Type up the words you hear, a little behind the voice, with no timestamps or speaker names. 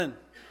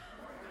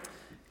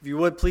If you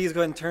would, please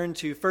go ahead and turn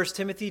to 1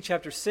 Timothy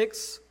chapter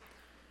 6,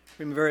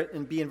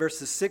 and be in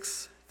verses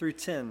 6 through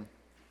 10.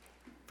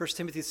 1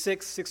 Timothy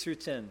 6, 6 through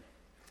 10.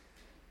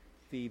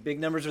 The big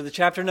numbers are the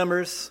chapter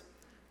numbers.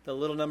 The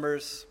little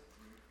numbers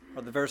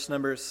are the verse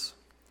numbers.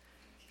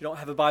 If you don't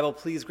have a Bible,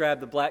 please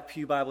grab the Black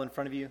Pew Bible in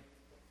front of you,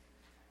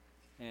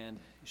 and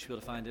you should be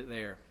able to find it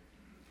there.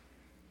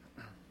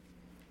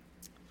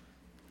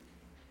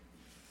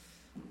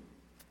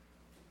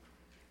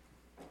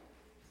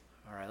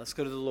 All right, let's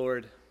go to the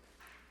Lord.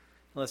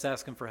 Let's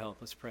ask Him for help.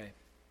 Let's pray.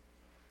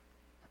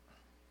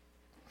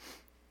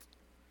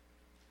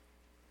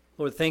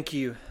 Lord, thank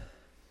you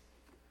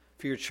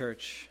for your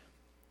church.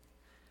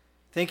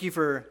 Thank you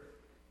for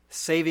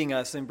saving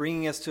us and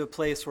bringing us to a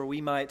place where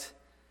we might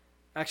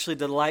actually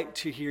delight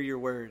to hear your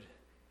word.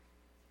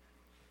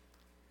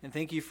 And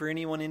thank you for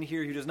anyone in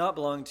here who does not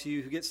belong to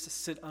you, who gets to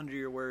sit under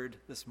your word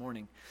this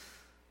morning.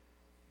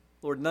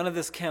 Lord, none of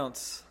this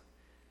counts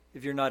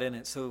if you're not in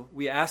it, so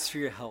we ask for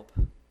your help.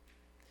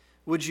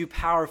 Would you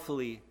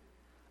powerfully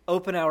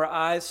open our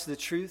eyes to the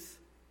truth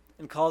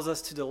and cause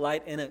us to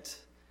delight in it,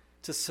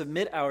 to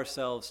submit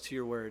ourselves to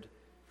your word,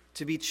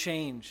 to be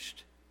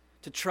changed,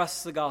 to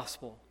trust the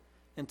gospel,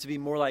 and to be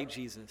more like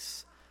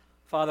Jesus.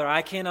 Father,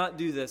 I cannot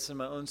do this in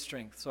my own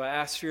strength, so I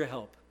ask for your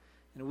help,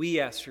 and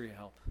we ask for your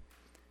help.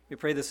 We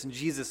pray this in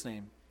Jesus'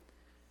 name.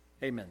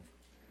 Amen.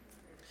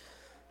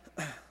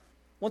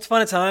 Once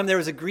upon a time, there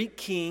was a Greek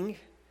king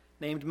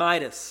named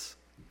Midas.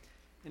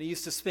 And he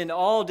used to spend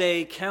all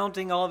day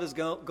counting all of his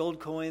gold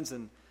coins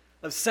and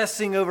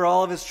obsessing over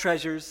all of his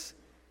treasures.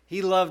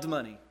 He loved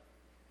money.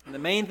 And the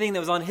main thing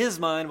that was on his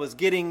mind was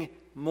getting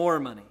more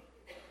money.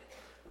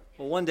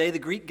 Well, one day the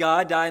Greek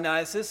god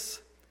Dionysus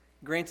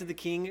granted the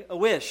king a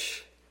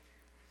wish.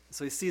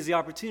 So he seized the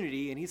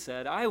opportunity and he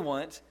said, I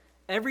want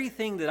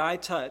everything that I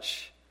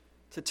touch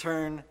to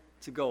turn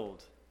to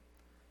gold.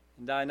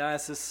 And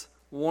Dionysus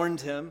warned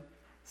him,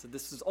 said,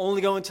 this is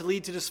only going to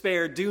lead to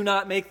despair. Do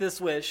not make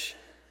this wish.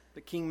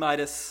 But King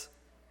Midas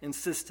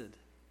insisted.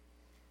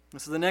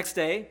 And so the next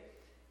day,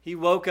 he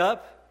woke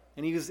up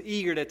and he was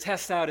eager to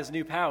test out his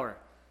new power.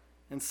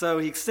 And so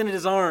he extended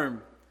his arm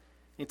and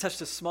he touched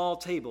a small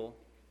table,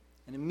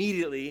 and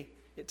immediately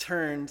it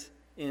turned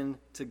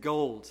into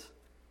gold.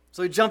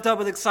 So he jumped up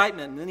with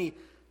excitement, and then he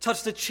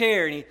touched the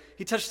chair, and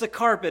he touched the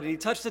carpet, and he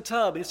touched the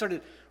tub, and he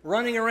started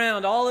running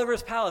around all over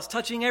his palace,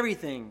 touching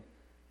everything.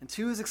 And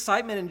to his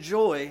excitement and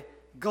joy,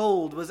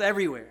 gold was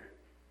everywhere.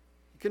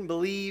 He couldn't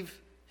believe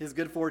his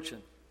good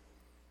fortune.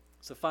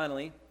 So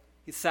finally,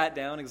 he sat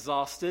down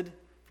exhausted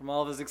from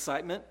all of his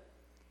excitement.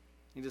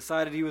 He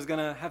decided he was going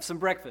to have some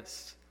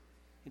breakfast.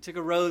 He took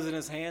a rose in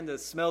his hand to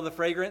smell the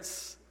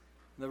fragrance,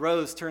 and the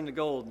rose turned to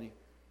gold, and he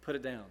put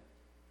it down,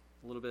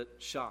 a little bit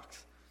shocked.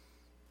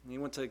 And he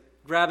went to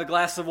grab a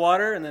glass of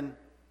water, and then,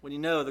 when you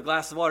know, the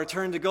glass of water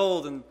turned to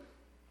gold, and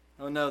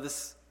oh no,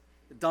 it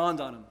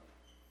dawned on him.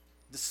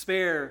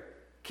 Despair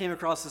came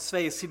across his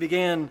face. He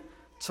began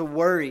to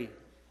worry.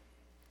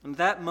 And at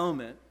that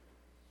moment,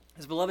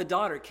 his beloved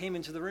daughter came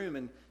into the room,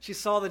 and she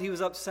saw that he was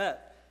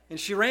upset. And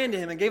she ran to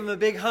him and gave him a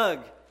big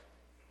hug.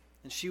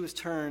 And she was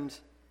turned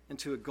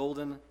into a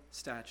golden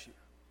statue.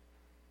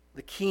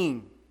 The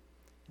king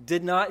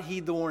did not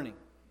heed the warning.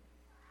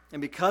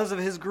 And because of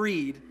his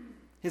greed,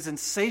 his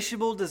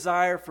insatiable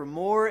desire for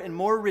more and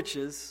more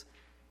riches,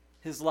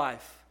 his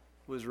life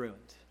was ruined.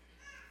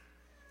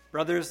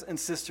 Brothers and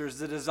sisters,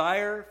 the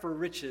desire for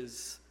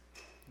riches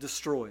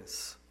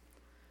destroys.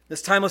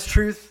 This timeless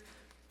truth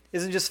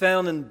isn't just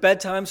found in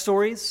bedtime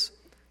stories,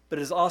 but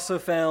it is also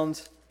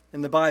found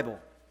in the Bible.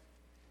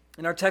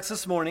 In our text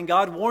this morning,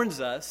 God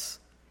warns us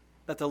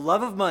that the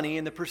love of money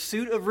and the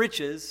pursuit of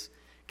riches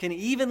can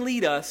even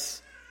lead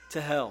us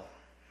to hell.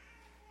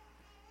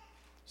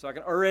 So I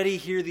can already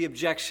hear the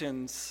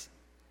objections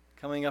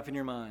coming up in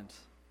your mind.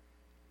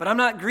 But I'm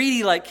not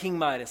greedy like King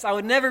Midas. I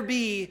would never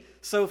be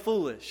so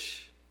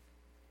foolish.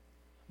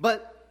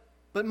 But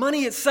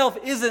money itself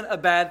isn't a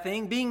bad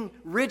thing. Being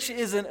rich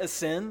isn't a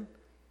sin.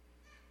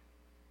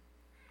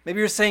 Maybe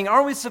you're saying,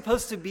 aren't we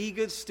supposed to be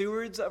good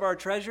stewards of our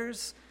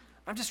treasures?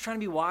 I'm just trying to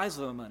be wise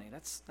with my money.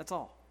 That's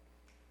all.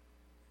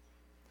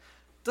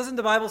 Doesn't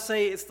the Bible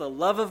say it's the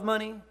love of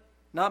money,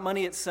 not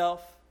money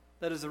itself,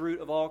 that is the root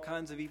of all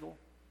kinds of evil?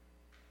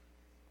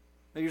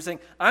 Maybe you're saying,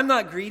 I'm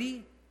not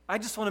greedy. I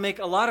just want to make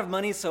a lot of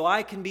money so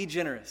I can be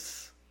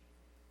generous.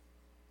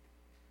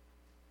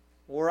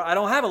 Or I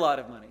don't have a lot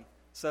of money,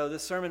 so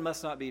this sermon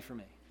must not be for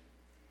me.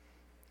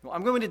 Well,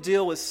 I'm going to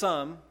deal with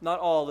some, not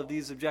all, of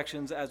these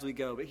objections as we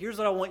go. But here's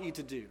what I want you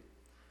to do.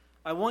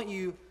 I want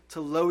you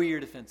to lower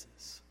your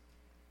defenses.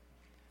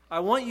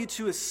 I want you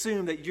to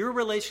assume that your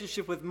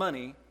relationship with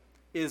money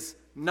is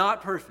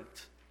not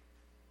perfect.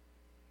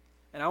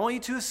 And I want you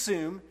to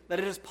assume that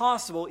it is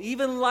possible,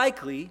 even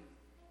likely,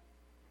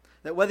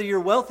 that whether you're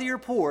wealthy or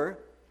poor,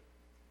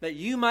 that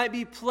you might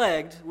be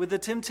plagued with the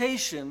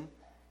temptation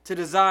to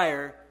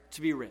desire to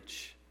be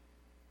rich.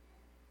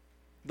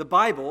 The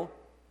Bible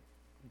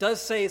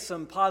does say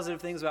some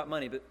positive things about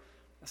money, but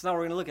that's not what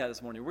we're going to look at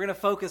this morning. We're going to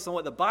focus on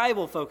what the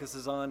Bible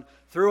focuses on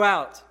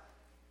throughout,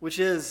 which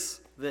is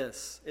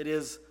this. It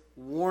is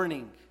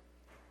warning.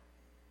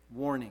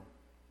 Warning.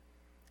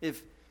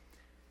 If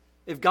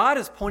God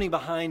is pointing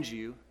behind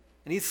you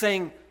and he's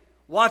saying,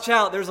 watch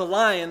out, there's a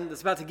lion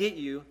that's about to get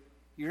you,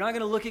 you're not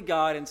going to look at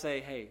God and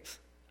say, hey,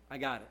 I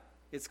got it.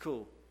 It's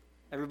cool.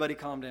 Everybody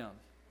calm down.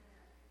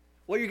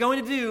 What you're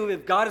going to do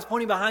if God is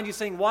pointing behind you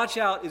saying, watch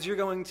out, is you're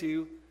going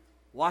to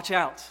watch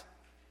out.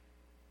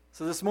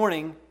 So this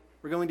morning,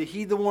 we're going to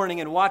heed the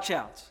warning and watch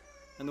out.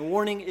 And the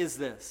warning is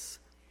this: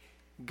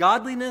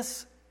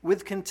 godliness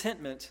with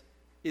contentment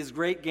is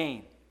great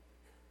gain,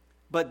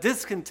 but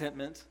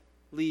discontentment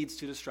leads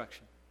to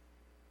destruction.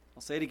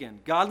 I'll say it again.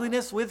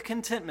 Godliness with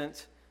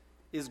contentment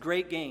is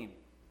great gain,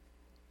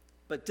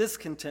 but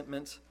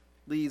discontentment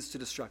leads to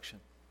destruction.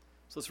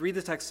 So let's read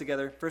the text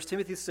together. 1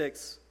 Timothy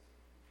 6,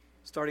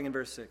 starting in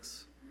verse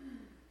 6.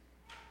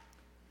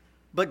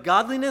 But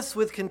godliness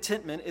with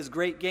contentment is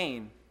great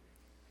gain,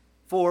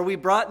 for we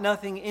brought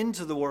nothing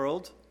into the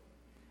world,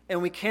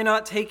 and we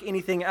cannot take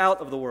anything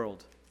out of the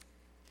world.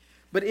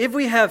 But if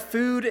we have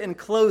food and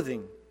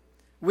clothing,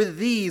 with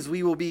these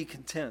we will be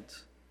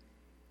content.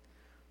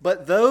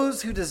 But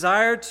those who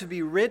desire to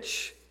be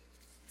rich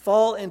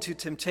fall into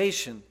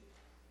temptation,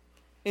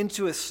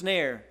 into a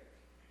snare,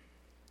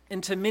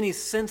 into many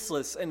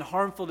senseless and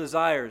harmful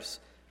desires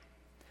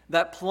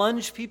that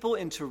plunge people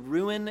into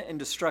ruin and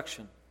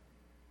destruction.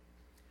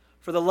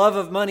 For the love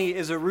of money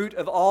is a root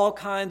of all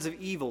kinds of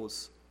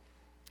evils.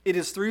 It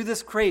is through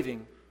this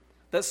craving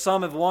that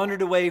some have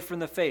wandered away from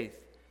the faith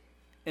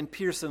and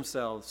pierced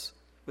themselves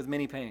with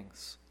many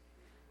pangs.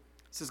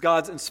 This is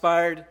God's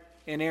inspired,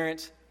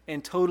 inerrant,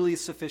 and totally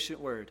sufficient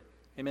word.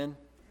 Amen?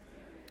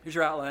 Here's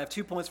your outline. I have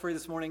 2 points for you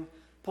this morning.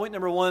 Point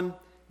number 1,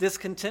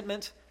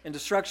 discontentment and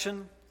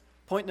destruction.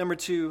 Point number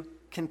 2,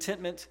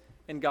 contentment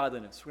and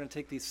godliness. We're going to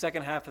take the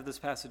second half of this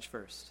passage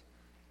first.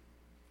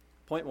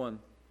 Point 1,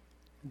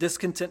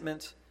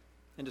 discontentment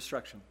and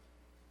destruction.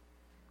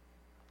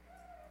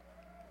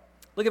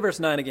 Look at verse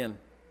 9 again.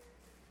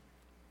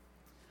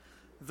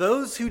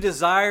 Those who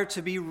desire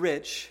to be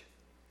rich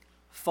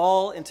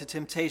fall into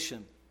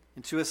temptation,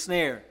 into a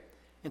snare,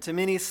 into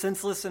many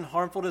senseless and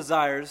harmful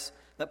desires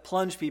that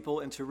plunge people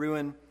into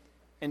ruin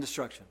and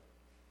destruction.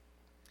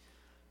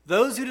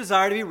 Those who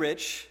desire to be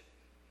rich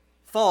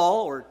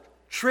fall or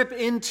trip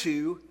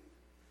into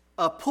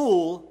a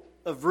pool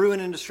of ruin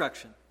and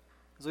destruction.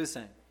 That's what he's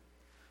saying.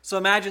 So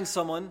imagine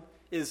someone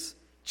is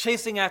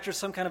chasing after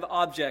some kind of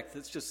object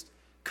that's just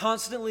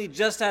constantly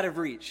just out of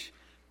reach.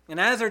 And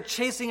as they're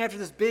chasing after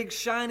this big,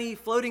 shiny,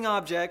 floating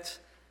object,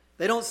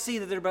 they don't see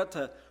that they're about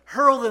to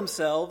hurl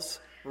themselves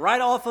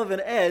right off of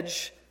an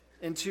edge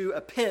into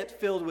a pit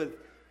filled with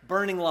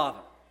burning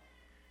lava.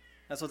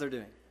 That's what they're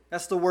doing.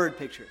 That's the word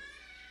picture.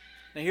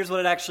 Now here's what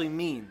it actually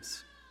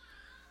means.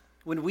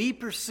 When we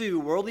pursue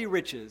worldly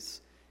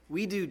riches,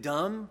 we do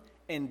dumb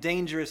and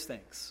dangerous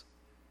things.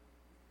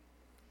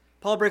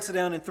 Paul breaks it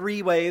down in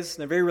 3 ways,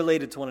 and they're very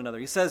related to one another.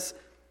 He says,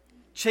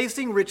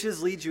 chasing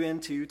riches leads you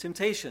into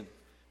temptation.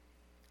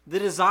 The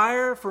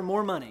desire for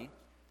more money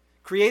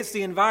creates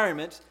the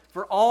environment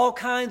for all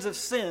kinds of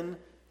sin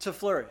to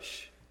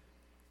flourish.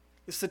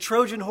 It's the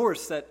Trojan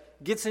horse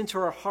that gets into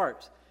our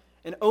heart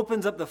and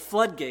opens up the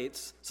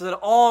floodgates so that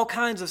all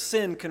kinds of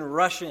sin can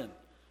rush in.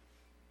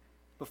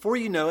 Before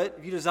you know it,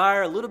 if you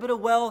desire a little bit of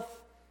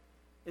wealth,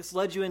 it's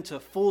led you into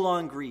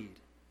full-on greed.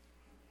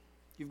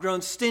 You've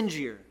grown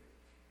stingier,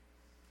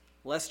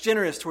 less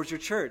generous towards your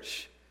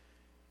church.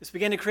 It's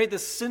began to create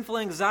this sinful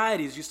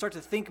anxiety as you start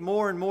to think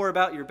more and more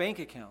about your bank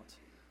account.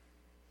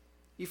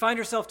 You find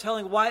yourself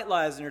telling white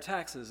lies in your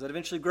taxes that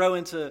eventually grow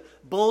into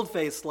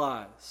bold-faced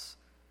lies.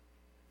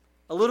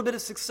 A little bit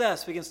of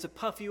success begins to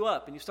puff you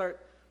up, and you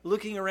start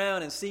looking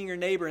around and seeing your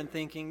neighbor and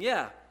thinking,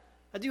 yeah,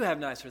 I do have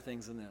nicer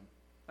things than them.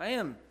 I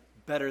am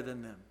better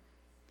than them.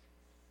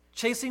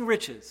 Chasing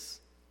riches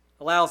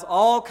allows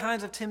all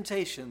kinds of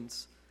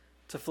temptations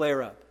to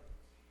flare up.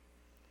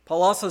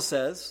 Paul also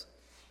says,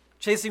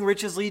 chasing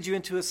riches leads you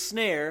into a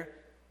snare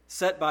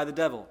set by the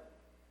devil.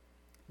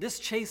 This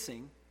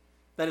chasing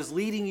that is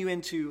leading you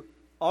into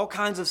all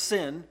kinds of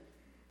sin,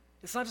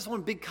 it's not just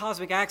one big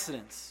cosmic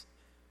accident.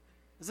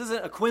 This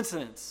isn't a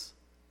coincidence.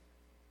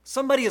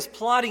 Somebody is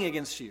plotting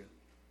against you,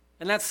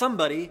 and that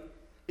somebody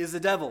is the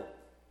devil.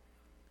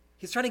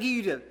 He's trying to get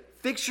you to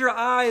fix your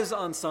eyes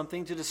on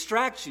something to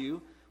distract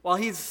you while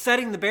he's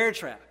setting the bear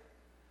trap,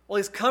 while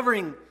he's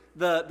covering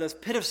the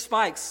pit of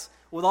spikes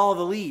with all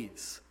the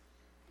leaves.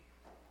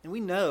 And we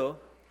know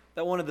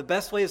that one of the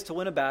best ways to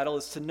win a battle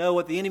is to know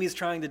what the enemy is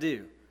trying to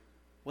do.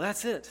 Well,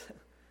 that's it.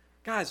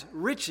 Guys,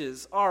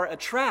 riches are a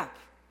trap.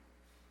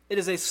 It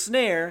is a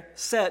snare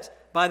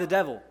set by the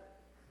devil.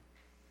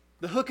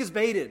 The hook is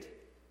baited.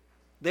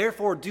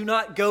 Therefore, do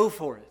not go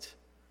for it,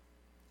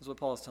 is what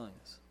Paul is telling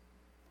us.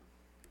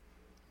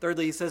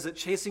 Thirdly, he says that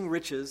chasing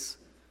riches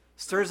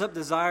stirs up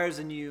desires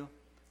in you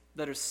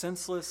that are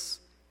senseless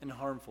and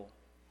harmful.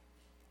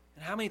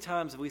 And how many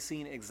times have we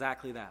seen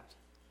exactly that?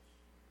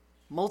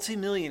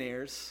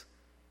 Multimillionaires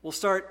will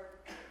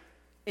start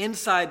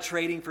inside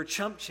trading for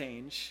chump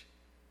change,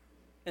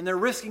 and they're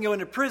risking going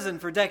to prison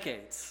for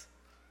decades.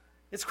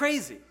 It's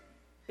crazy.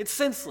 It's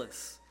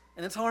senseless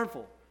and it's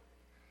harmful.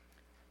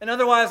 An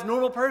otherwise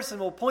normal person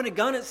will point a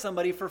gun at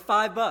somebody for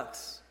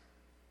 $5.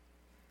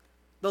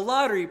 The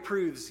lottery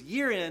proves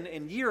year in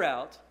and year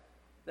out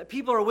that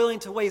people are willing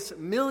to waste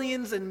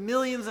millions and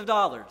millions of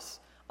dollars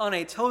on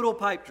a total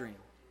pipe dream.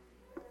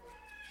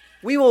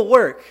 We will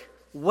work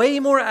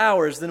way more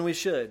hours than we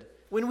should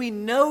when we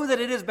know that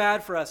it is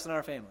bad for us and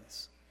our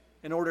families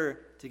in order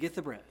to get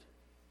the bread.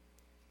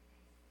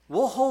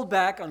 We'll hold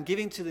back on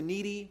giving to the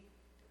needy.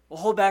 We'll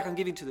hold back on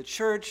giving to the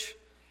church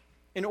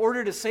in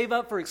order to save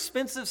up for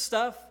expensive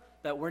stuff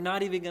that we're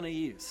not even going to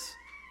use.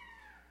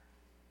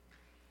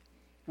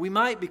 We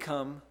might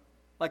become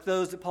like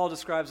those that Paul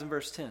describes in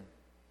verse 10,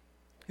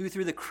 who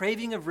through the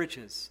craving of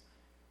riches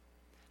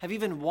have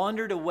even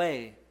wandered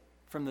away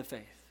from the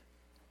faith.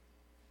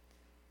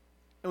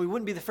 And we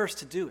wouldn't be the first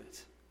to do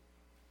it.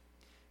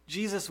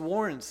 Jesus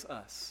warns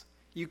us,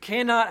 you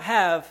cannot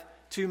have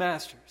two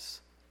masters.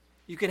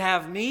 You can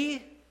have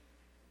me,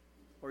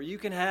 or you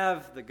can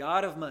have the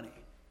God of money.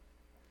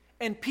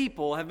 And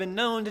people have been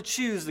known to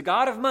choose the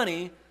God of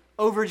money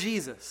over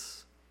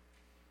Jesus.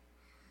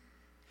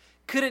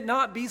 Could it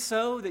not be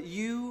so that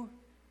you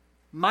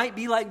might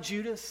be like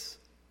Judas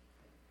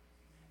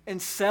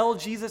and sell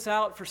Jesus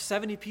out for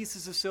 70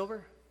 pieces of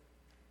silver?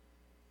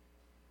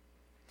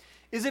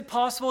 Is it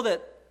possible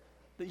that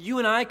you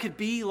and I could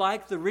be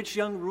like the rich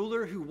young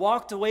ruler who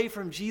walked away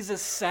from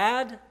Jesus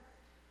sad,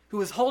 who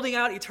was holding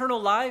out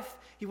eternal life?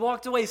 He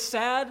walked away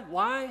sad.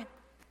 Why?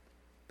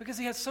 Because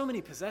he had so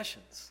many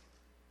possessions.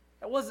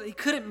 He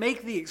couldn't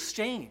make the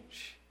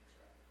exchange.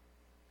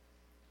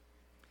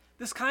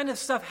 This kind of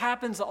stuff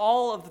happens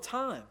all of the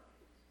time.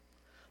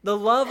 The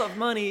love of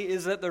money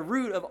is at the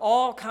root of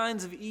all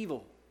kinds of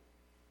evil.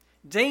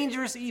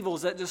 Dangerous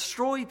evils that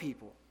destroy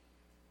people.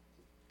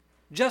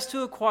 Just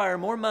to acquire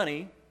more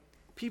money,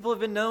 people have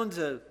been known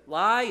to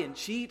lie and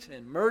cheat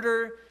and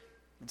murder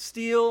and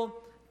steal,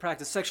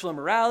 practice sexual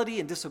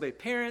immorality and disobey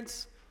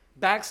parents,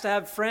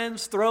 backstab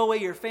friends, throw away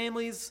your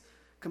families,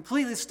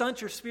 completely stunt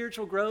your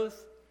spiritual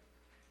growth.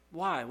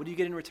 Why? What do you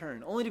get in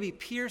return? Only to be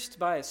pierced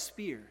by a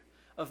spear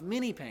of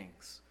many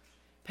pangs.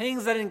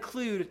 Pangs that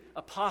include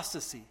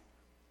apostasy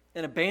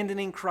and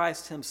abandoning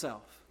Christ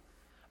himself.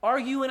 Are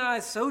you and I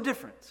so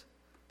different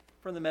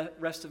from the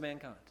rest of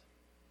mankind?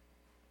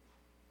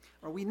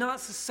 Are we not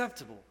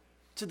susceptible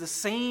to the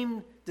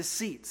same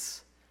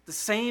deceits, the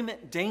same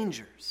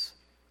dangers?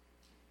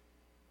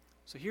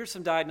 So here's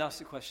some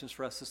diagnostic questions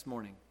for us this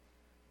morning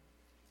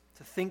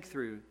to think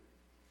through,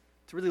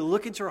 to really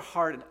look into our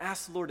heart and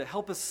ask the Lord to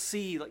help us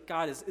see, like,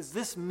 God, is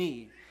this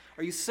me?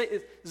 Does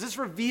this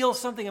reveal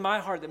something in my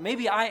heart that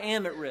maybe I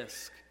am at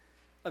risk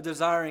of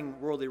desiring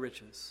worldly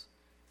riches?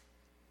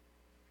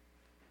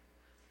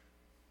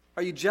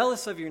 Are you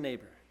jealous of your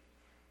neighbor?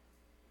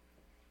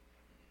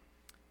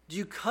 Do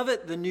you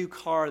covet the new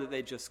car that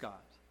they just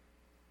got?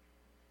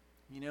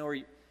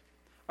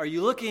 Are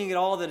you looking at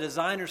all the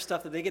designer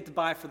stuff that they get to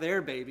buy for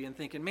their baby and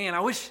thinking, man,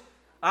 I wish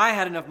I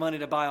had enough money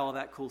to buy all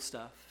that cool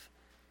stuff?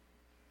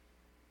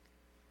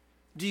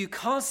 Do you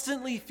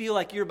constantly feel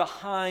like you're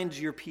behind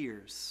your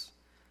peers?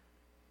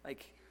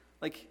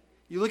 Like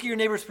you look at your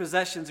neighbor's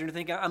possessions and you're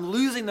thinking, I'm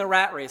losing the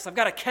rat race. I've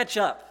got to catch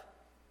up.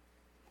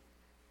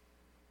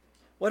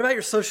 What about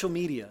your social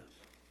media?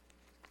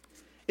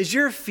 Is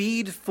your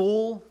feed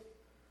full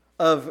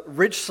of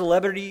rich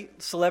celebrities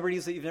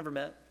that you've never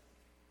met?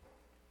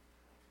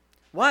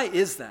 Why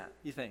is that,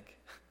 you think?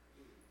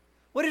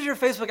 What is your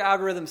Facebook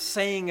algorithm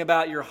saying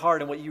about your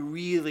heart and what you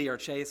really are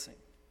chasing?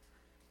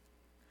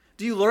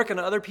 Do you lurk on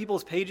other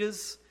people's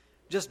pages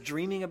just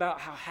dreaming about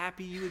how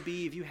happy you would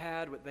be if you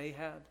had what they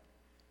had?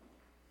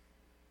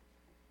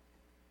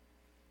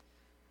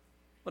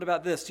 What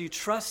about this? Do you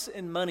trust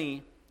in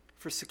money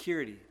for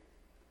security?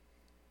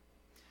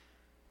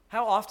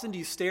 How often do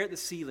you stare at the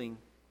ceiling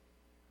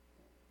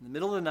in the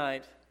middle of the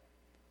night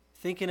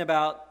thinking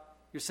about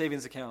your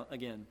savings account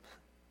again?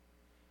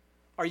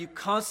 Are you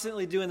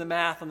constantly doing the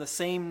math on the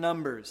same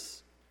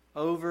numbers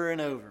over and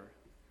over?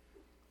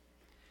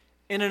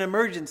 In an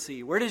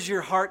emergency, where does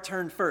your heart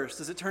turn first?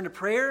 Does it turn to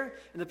prayer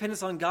and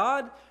dependence on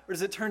God? Or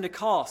does it turn to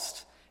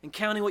cost and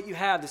counting what you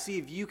have to see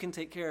if you can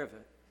take care of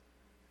it?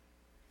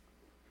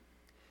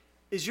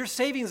 Is your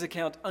savings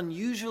account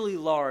unusually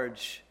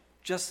large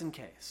just in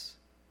case?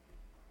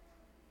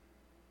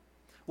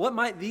 What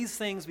might these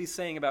things be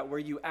saying about where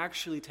you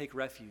actually take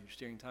refuge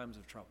during times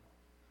of trouble?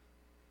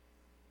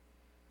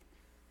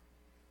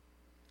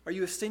 Are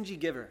you a stingy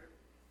giver?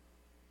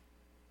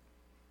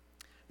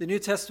 The New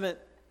Testament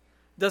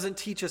doesn't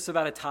teach us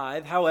about a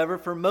tithe. However,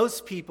 for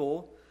most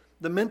people,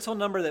 the mental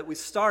number that we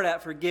start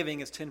at for giving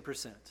is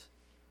 10%.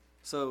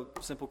 So,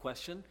 simple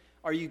question.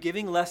 Are you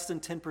giving less than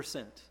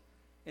 10%?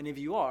 And if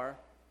you are,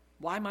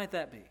 why might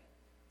that be?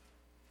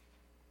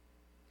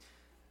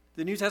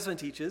 The New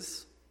Testament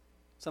teaches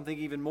something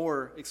even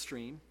more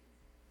extreme.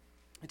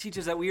 It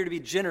teaches that we are to be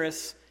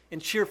generous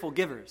and cheerful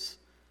givers.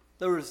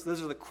 Those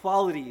are the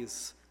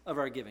qualities of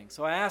our giving.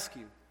 So I ask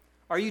you,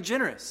 are you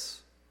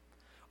generous?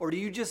 Or do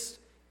you just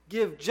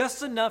give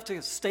just enough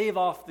to stave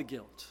off the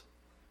guilt?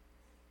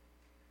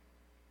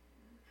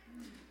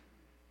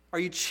 Are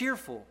you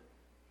cheerful?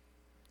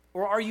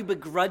 Or are you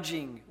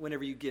begrudging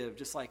whenever you give?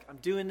 Just like, I'm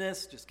doing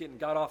this, just getting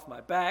God off my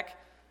back,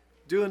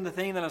 doing the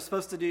thing that I'm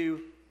supposed to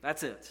do,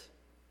 that's it.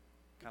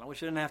 Kind of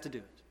wish I didn't have to do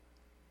it.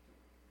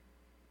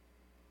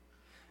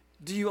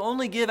 Do you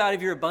only give out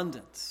of your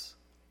abundance?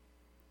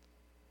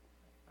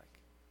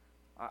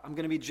 Like, I'm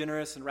going to be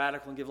generous and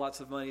radical and give lots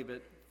of money,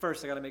 but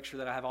first I got to make sure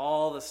that I have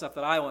all the stuff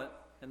that I want,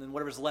 and then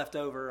whatever's left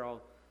over,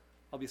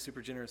 I'll be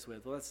super generous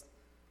with. Well, it's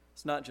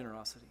not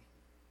generosity.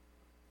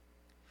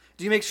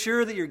 Do you make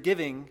sure that your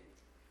giving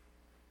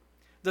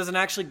doesn't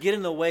actually get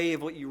in the way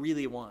of what you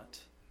really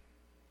want?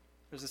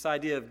 There's this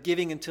idea of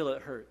giving until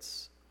it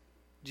hurts.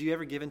 Do you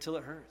ever give until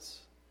it hurts?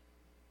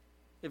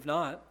 If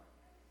not,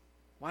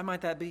 why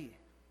might that be?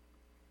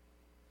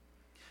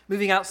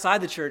 Moving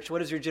outside the church,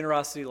 what is your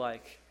generosity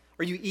like?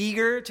 Are you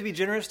eager to be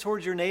generous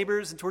towards your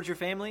neighbors and towards your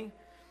family?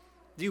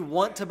 Do you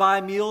want to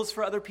buy meals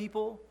for other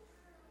people?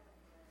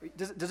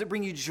 Does it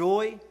bring you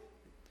joy?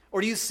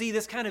 Or do you see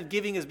this kind of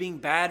giving as being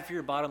bad for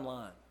your bottom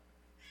line?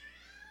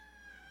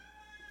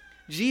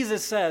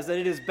 Jesus says that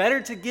it is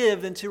better to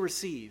give than to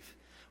receive.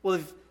 Well,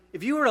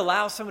 if you were to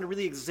allow someone to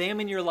really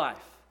examine your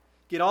life,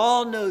 get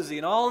all nosy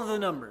and all of the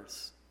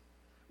numbers,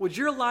 would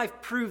your life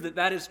prove that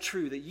that is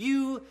true? That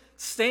you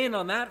stand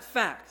on that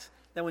fact,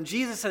 that when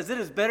Jesus says it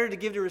is better to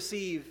give to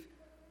receive,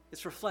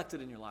 it's reflected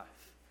in your life?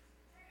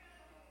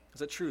 Is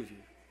that true of you?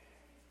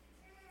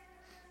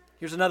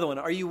 Here's another one.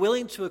 Are you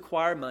willing to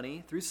acquire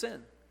money through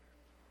sin?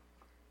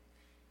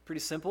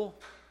 Pretty simple.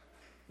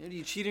 Do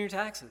you cheat on your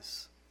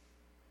taxes?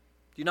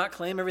 Do you not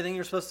claim everything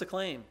you're supposed to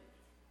claim?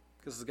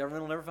 Because the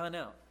government will never find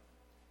out.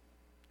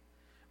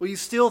 Will you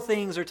steal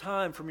things or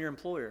time from your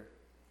employer?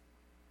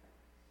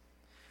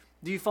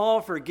 Do you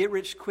fall for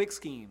get-rich-quick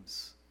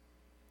schemes?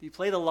 Do you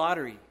play the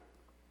lottery?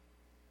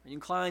 Are you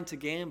inclined to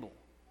gamble?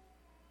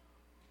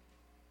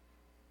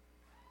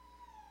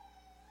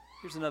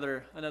 Here's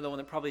another one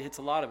that probably hits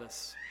a lot of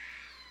us.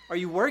 Are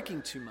you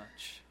working too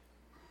much?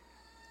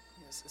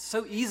 It's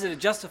so easy to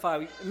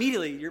justify.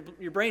 Immediately,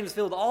 your brain is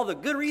filled with all the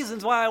good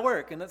reasons why I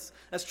work, and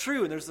that's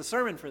true, and there's a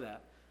sermon for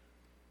that.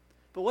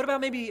 But what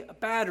about maybe a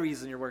bad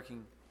reason you're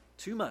working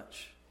too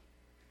much?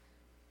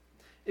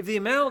 If the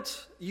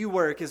amount you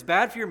work is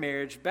bad for your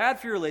marriage, bad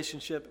for your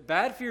relationship,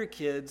 bad for your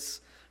kids,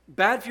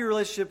 bad for your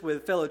relationship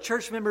with fellow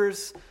church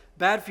members,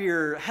 bad for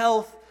your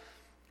health,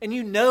 and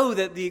you know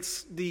that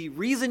the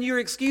reason you're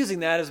excusing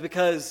that is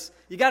because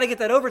you got to get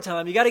that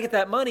overtime, you got to get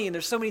that money, and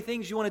there's so many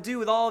things you want to do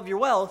with all of your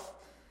wealth,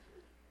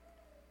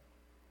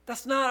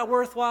 that's not a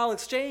worthwhile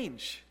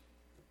exchange.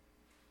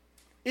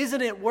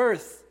 Isn't it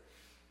worth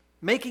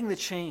making the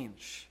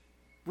change,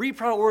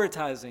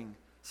 reprioritizing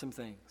some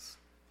things?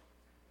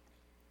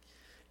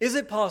 Is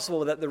it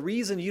possible that the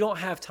reason you don't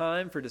have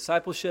time for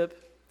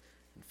discipleship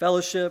and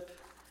fellowship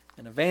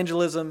and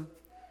evangelism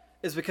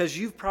is because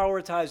you've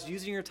prioritized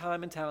using your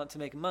time and talent to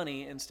make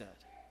money instead?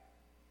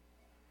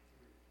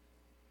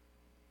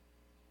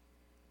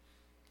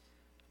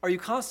 Are you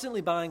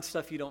constantly buying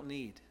stuff you don't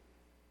need?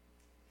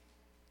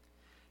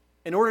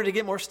 In order to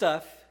get more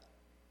stuff,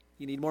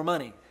 you need more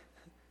money.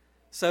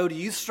 So do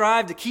you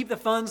strive to keep the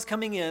funds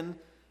coming in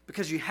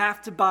because you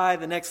have to buy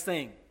the next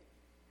thing?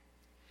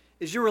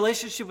 Is your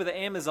relationship with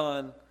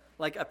Amazon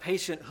like a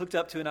patient hooked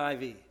up to an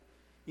IV?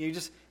 You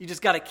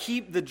just got to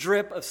keep the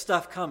drip of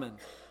stuff coming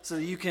so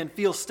that you can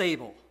feel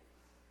stable.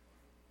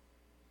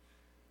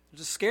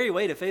 It's a scary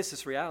way to face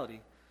this reality.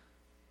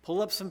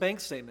 Pull up some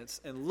bank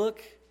statements and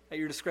look at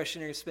your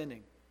discretionary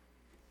spending.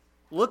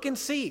 Look and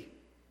see,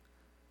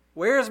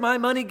 where is my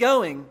money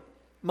going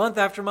month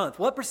after month?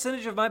 What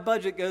percentage of my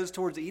budget goes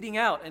towards eating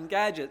out and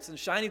gadgets and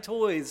shiny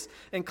toys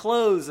and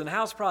clothes and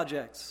house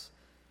projects?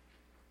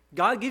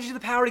 God gives you the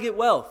power to get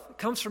wealth. It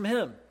comes from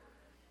Him.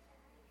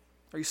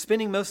 Are you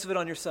spending most of it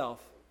on yourself?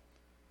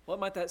 What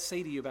might that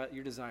say to you about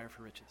your desire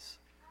for riches?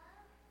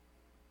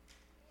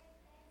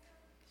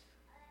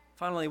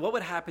 Finally, what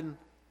would happen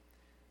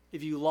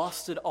if you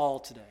lost it all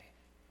today?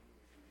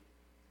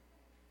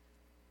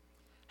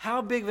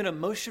 How big of an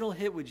emotional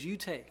hit would you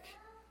take?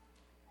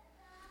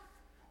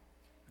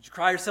 Would you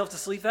cry yourself to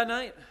sleep that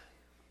night?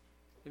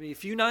 Maybe a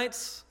few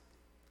nights?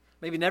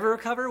 Maybe never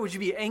recover? Would you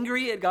be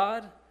angry at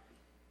God?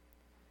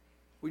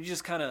 Would you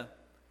just kind of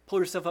pull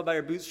yourself up by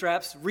your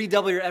bootstraps,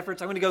 redouble your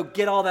efforts? I'm going to go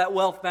get all that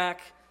wealth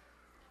back.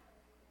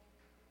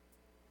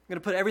 I'm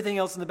going to put everything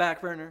else in the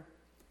back burner.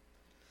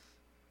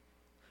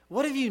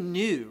 What if you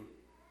knew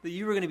that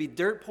you were going to be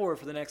dirt poor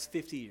for the next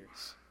 50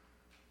 years?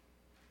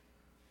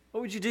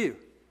 What would you do?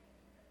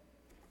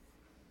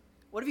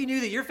 What if you knew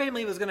that your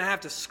family was going to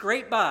have to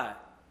scrape by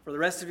for the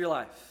rest of your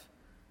life?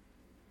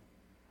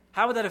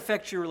 How would that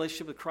affect your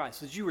relationship with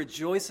Christ? Would you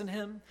rejoice in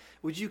Him?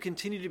 Would you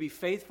continue to be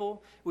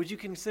faithful? Would you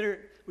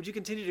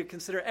continue to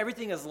consider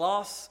everything as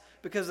loss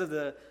because of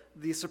the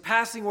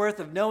surpassing worth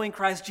of knowing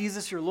Christ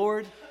Jesus your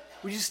Lord?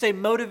 Would you stay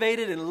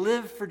motivated and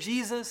live for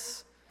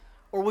Jesus?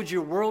 Or would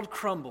your world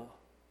crumble?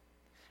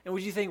 And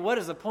would you think, what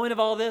is the point of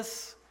all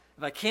this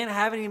if I can't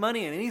have any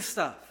money and any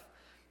stuff?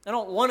 I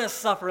don't want to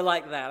suffer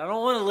like that. I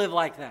don't want to live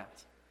like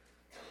that.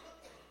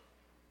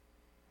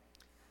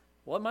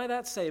 what might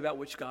that say about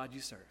which God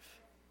you serve?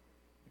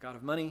 The God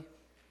of money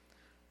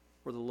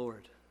or the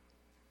Lord?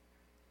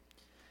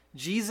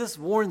 Jesus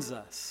warns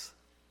us.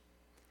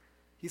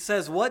 He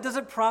says, what does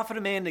it profit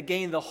a man to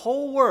gain the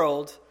whole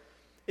world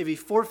if he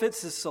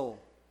forfeits his soul?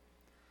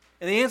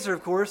 And the answer,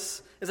 of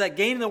course, is that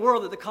gaining the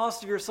world at the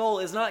cost of your soul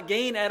is not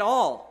gain at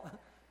all.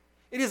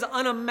 It is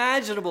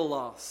unimaginable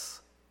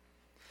loss.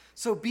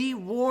 So be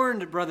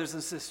warned, brothers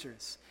and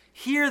sisters.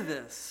 Hear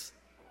this.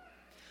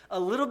 A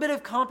little bit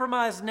of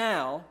compromise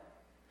now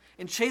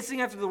in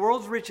chasing after the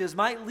world's riches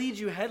might lead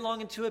you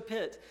headlong into a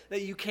pit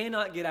that you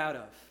cannot get out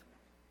of.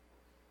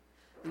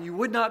 And you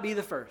would not be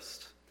the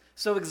first.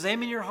 So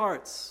examine your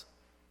hearts.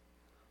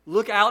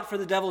 Look out for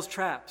the devil's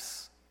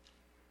traps.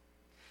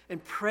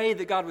 And pray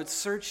that God would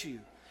search you,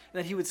 and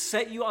that he would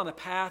set you on a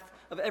path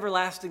of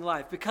everlasting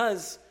life,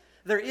 because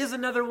there is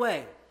another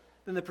way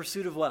than the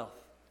pursuit of wealth,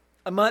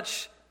 a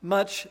much,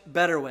 much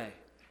better way.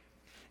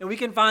 And we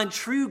can find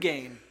true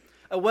gain,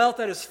 a wealth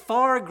that is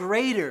far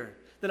greater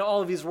than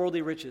all of these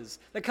worldly riches,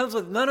 that comes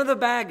with none of the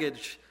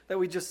baggage that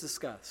we just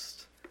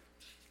discussed.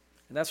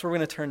 And that's where we're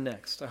going to turn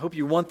next. I hope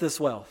you want this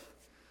wealth.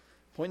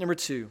 Point number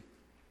 2,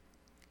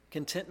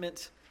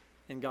 contentment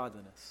and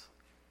godliness.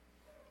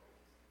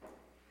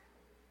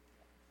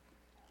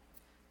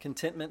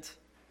 Contentment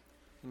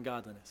and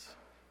godliness.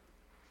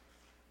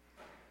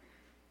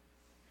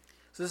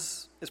 So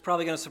this is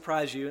probably going to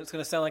surprise you. It's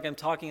going to sound like I'm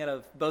talking out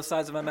of both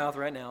sides of my mouth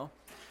right now.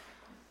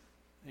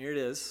 Here it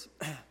is.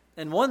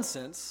 In one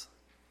sense,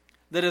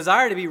 the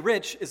desire to be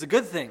rich is a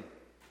good thing.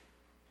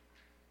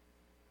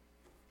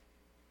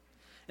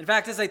 In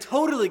fact, it's a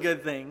totally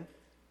good thing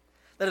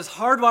that is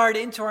hardwired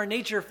into our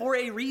nature for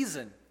a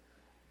reason.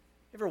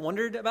 You ever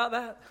wondered about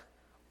that?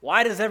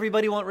 Why does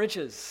everybody want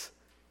riches?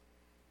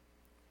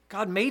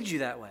 God made you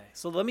that way.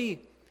 So let me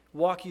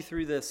walk you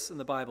through this in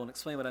the Bible and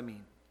explain what I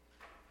mean.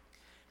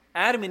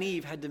 Adam and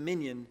Eve had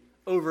dominion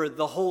over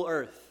the whole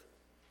earth.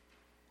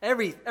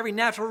 Every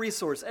natural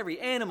resource, every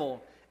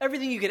animal,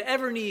 everything you could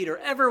ever need or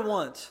ever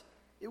want,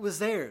 it was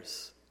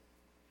theirs.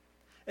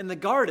 And the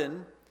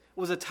garden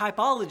was a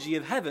typology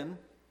of heaven,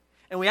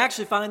 and we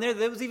actually find there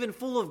that it was even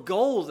full of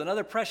gold and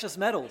other precious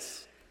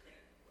metals.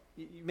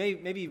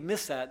 Maybe you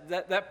missed that.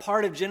 That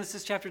part of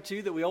Genesis chapter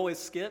 2 that we always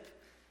skip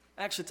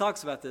actually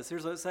talks about this.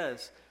 Here's what it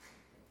says.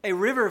 A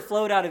river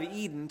flowed out of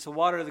Eden to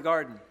water the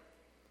garden,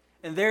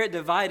 and there it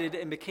divided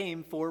and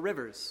became 4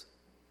 rivers.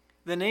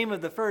 The name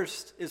of the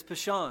first is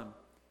Pishon.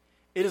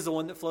 It is the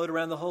one that flowed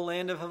around the whole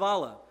land of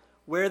Havilah,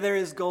 where there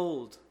is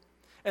gold.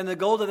 And the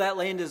gold of that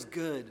land is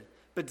good.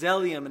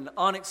 Bdellium and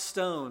onyx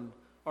stone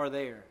are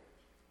there.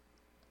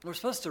 We're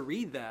supposed to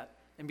read that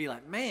and be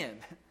like, man,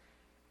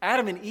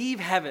 Adam and Eve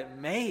have it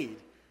made.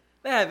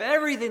 They have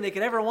everything they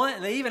could ever want,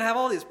 and they even have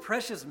all these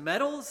precious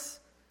metals.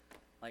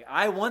 Like,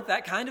 I want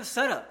that kind of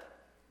setup.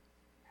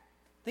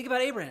 Think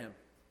about Abraham.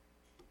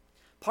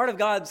 Part of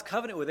God's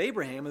covenant with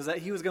Abraham is that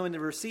he was going to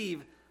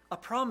receive a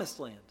promised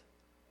land.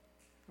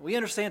 We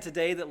understand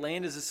today that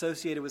land is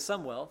associated with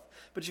some wealth,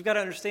 but you've got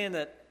to understand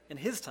that in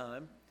his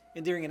time,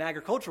 and during an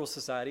agricultural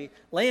society,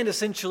 land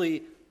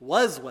essentially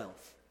was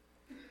wealth.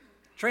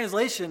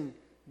 Translation,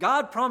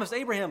 God promised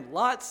Abraham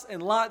lots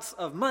and lots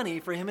of money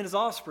for him and his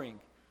offspring.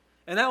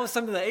 And that was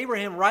something that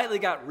Abraham rightly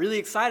got really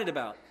excited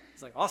about.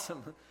 It's like,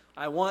 awesome,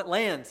 I want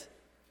land.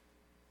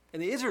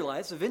 And the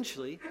Israelites,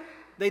 eventually,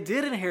 they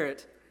did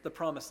inherit the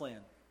promised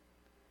land.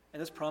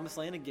 And this promised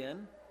land,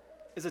 again,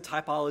 is a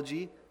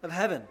typology of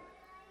heaven.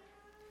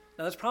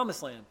 Now, this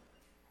promised land,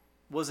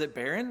 was it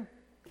barren?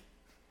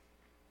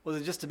 Was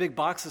it just a big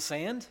box of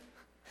sand?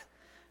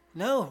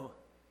 No.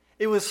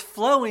 It was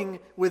flowing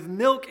with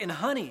milk and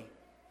honey.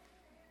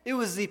 It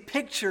was the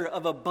picture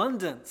of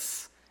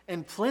abundance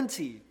and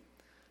plenty.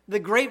 The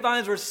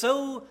grapevines were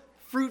so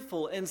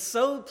fruitful and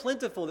so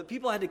plentiful that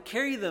people had to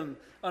carry them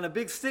on a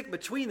big stick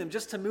between them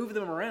just to move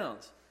them around.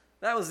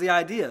 That was the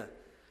idea.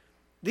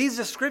 These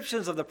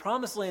descriptions of the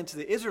promised land to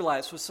the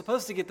Israelites was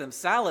supposed to get them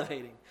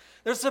salivating.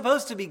 They're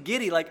supposed to be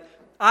giddy, like,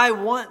 I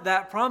want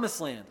that promised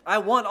land. I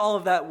want all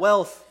of that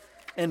wealth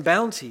and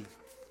bounty.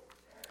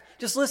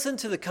 Just listen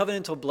to the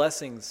covenantal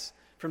blessings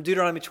from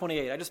Deuteronomy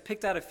 28. I just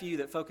picked out a few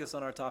that focus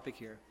on our topic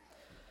here.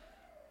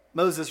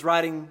 Moses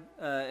writing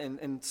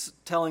and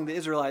telling the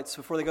Israelites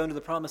before they go into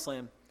the promised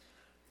land,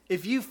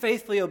 if you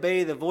faithfully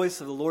obey the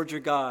voice of the Lord your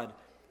God,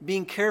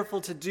 being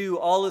careful to do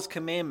all his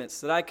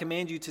commandments that I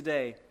command you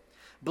today,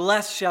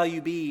 blessed shall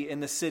you be in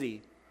the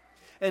city,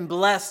 and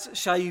blessed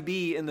shall you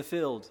be in the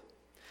field.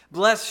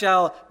 Blessed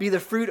shall be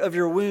the fruit of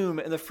your womb,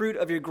 and the fruit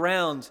of your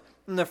ground,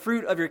 and the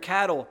fruit of your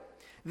cattle,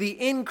 the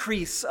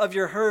increase of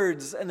your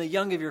herds, and the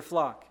young of your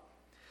flock.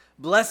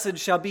 Blessed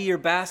shall be your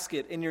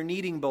basket and your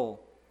kneading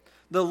bowl.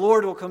 The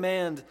Lord will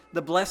command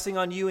the blessing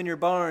on you in your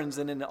barns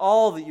and in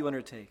all that you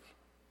undertake.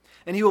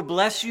 And he will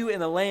bless you in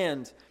the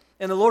land,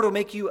 and the Lord will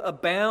make you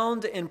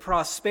abound in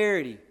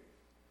prosperity,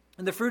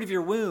 in the fruit of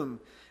your womb,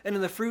 and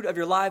in the fruit of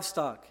your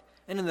livestock,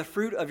 and in the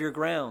fruit of your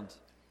ground.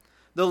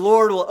 The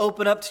Lord will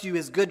open up to you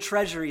his good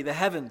treasury, the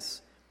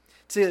heavens,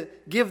 to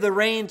give the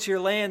rain to your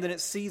land in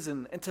its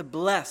season, and to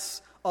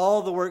bless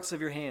all the works of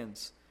your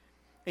hands.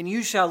 and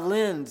you shall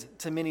lend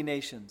to many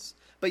nations,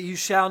 but you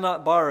shall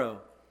not borrow,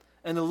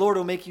 and the Lord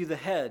will make you the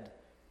head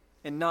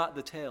and not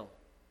the tail.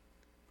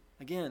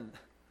 Again,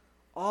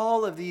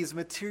 all of these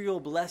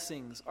material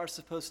blessings are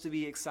supposed to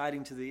be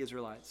exciting to the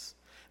Israelites.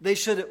 They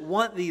should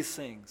want these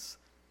things.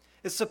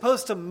 It's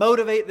supposed to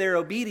motivate their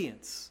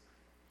obedience.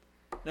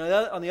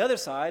 Now, on the other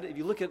side, if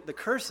you look at the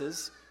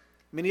curses,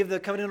 many of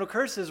the covenantal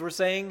curses were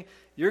saying,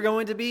 you're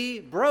going to be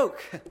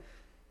broke.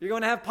 You're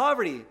going to have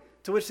poverty.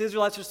 To which the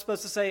Israelites are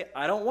supposed to say,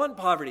 I don't want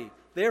poverty,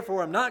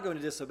 therefore I'm not going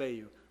to disobey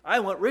you. I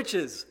want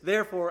riches,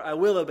 therefore I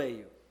will obey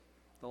you.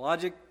 The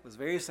logic was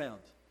very sound.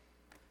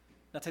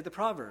 Now take the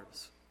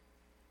Proverbs.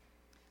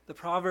 The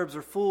Proverbs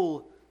are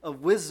full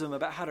of wisdom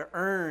about how to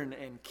earn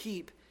and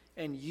keep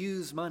and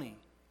use money.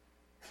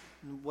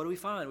 And what do we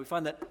find? We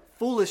find that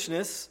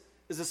foolishness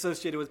is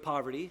associated with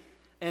poverty,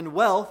 and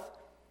wealth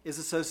is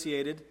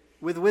associated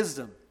with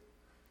wisdom.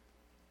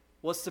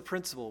 What's the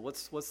principle?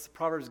 What's the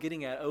Proverbs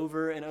getting at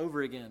over and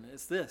over again?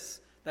 It's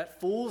this, that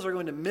fools are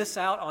going to miss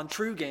out on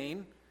true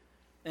gain,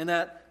 and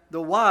that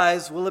the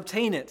wise will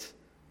obtain it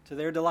to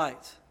their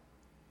delight.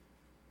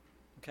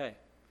 Okay,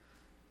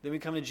 then we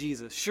come to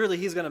Jesus. Surely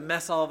he's going to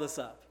mess all this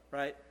up,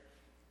 right?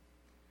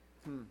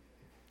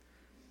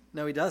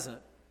 No, he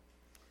doesn't.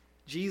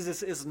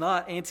 Jesus is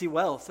not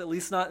anti-wealth, at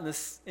least not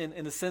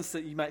in the sense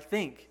that you might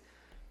think.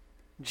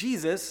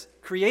 Jesus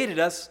created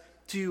us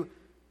to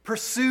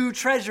pursue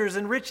treasures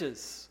and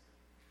riches.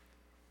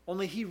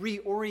 Only he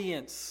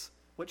reorients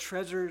what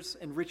treasures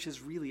and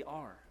riches really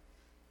are.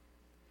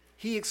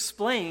 He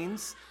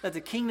explains that the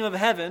kingdom of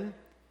heaven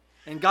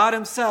and God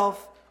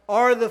himself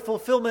are the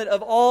fulfillment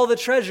of all the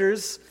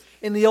treasures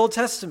in the Old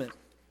Testament.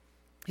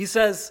 He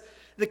says,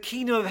 the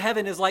kingdom of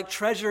heaven is like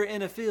treasure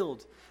in a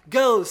field.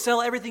 Go,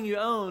 sell everything you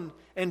own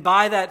and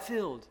buy that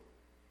field.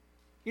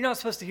 You're not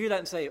supposed to hear that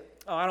and say,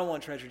 oh, I don't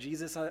want treasure,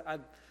 Jesus.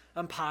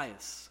 I'm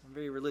pious. I'm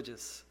very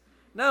religious.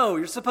 No,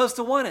 you're supposed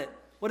to want it.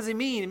 What does it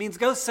mean? It means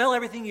go sell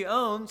everything you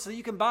own so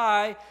you can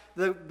buy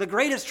the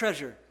greatest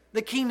treasure,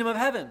 the kingdom of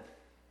heaven.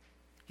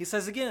 He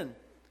says again,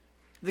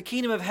 the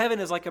kingdom of heaven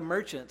is like a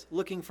merchant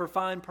looking for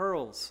fine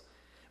pearls.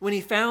 When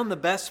he found the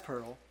best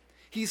pearl,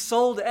 he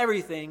sold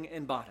everything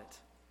and bought it.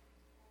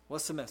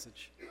 What's the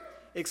message?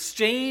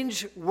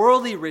 Exchange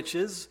worldly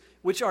riches,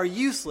 which are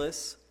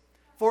useless,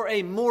 for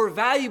a more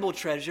valuable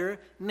treasure,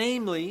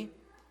 namely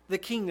the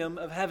kingdom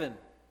of heaven.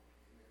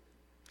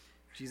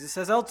 Jesus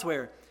says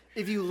elsewhere,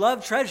 if you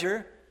love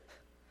treasure,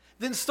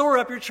 then store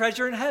up your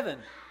treasure in heaven,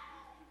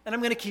 and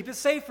I'm going to keep it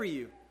safe for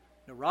you.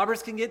 No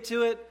robbers can get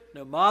to it,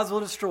 no moths will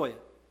destroy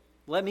it.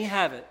 Let me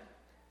have it.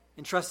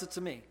 Entrust it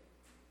to me.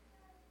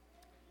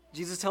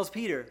 Jesus tells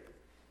Peter,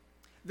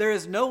 there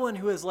is no one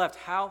who has left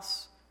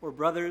house or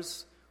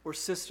brothers or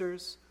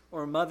sisters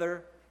or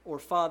mother or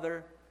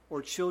father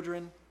or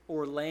children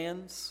or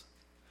lands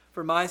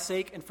for my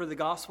sake and for the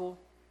gospel,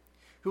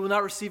 who will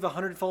not receive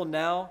 100-fold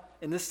now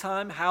in this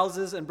time,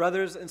 houses and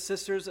brothers and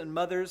sisters and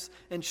mothers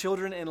and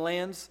children and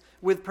lands,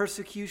 with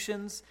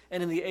persecutions,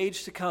 and in the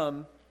age to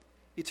come,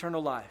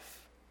 eternal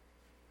life.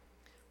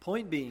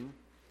 Point being,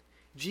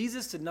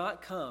 Jesus did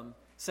not come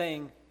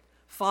saying,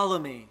 follow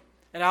me,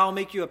 and I will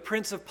make you a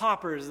prince of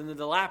paupers in the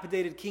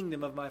dilapidated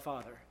kingdom of my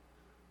Father.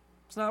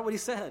 It's not what he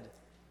said.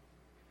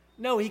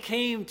 No, he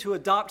came to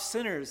adopt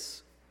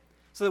sinners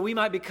so that we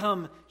might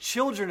become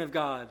children of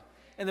God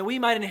and that we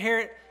might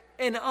inherit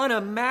an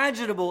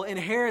unimaginable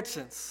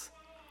inheritance,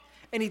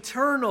 an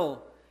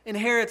eternal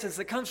inheritance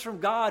that comes from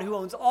God who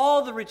owns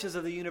all the riches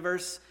of the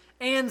universe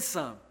and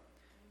some.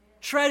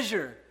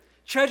 Treasure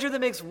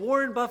that makes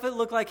Warren Buffett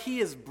look like he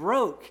is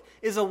broke,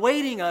 is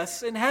awaiting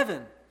us in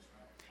heaven.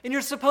 And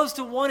you're supposed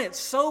to want it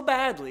so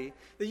badly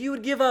that you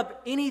would give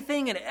up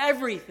anything and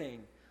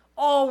everything,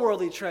 all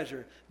worldly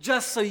treasure,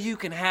 just so you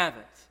can have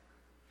it.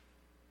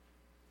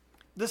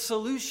 The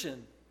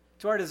solution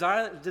to our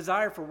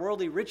desire for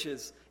worldly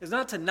riches is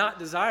not to not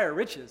desire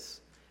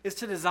riches, it's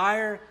to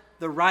desire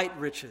the right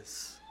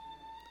riches.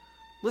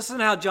 Listen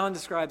to how John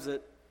describes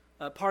it,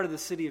 part of the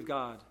city of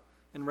God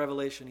in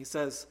Revelation. He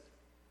says,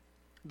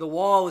 the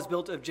wall was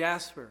built of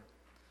jasper,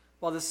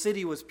 while the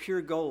city was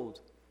pure gold,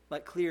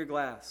 like clear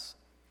glass.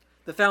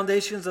 The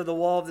foundations of the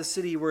wall of the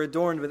city were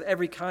adorned with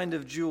every kind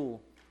of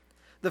jewel.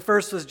 The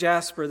first was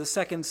jasper, the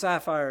second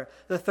sapphire,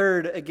 the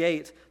third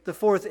agate, the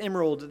fourth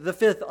emerald, the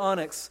fifth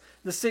onyx,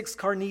 the sixth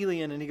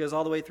carnelian, and he goes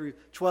all the way through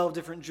 12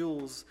 different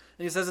jewels.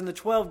 And he says, in the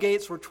 12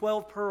 gates were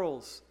 12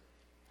 pearls.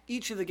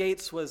 Each of the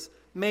gates was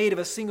made of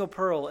a single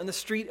pearl, and the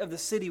street of the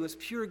city was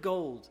pure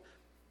gold,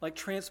 like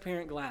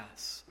transparent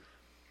glass.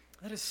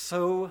 That is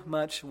so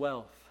much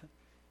wealth.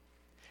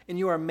 And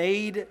you are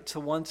made to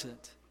want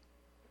it.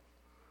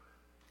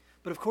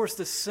 But of course,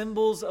 the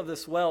symbols of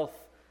this wealth,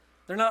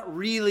 they're not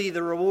really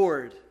the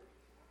reward.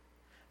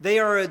 They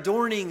are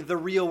adorning the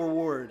real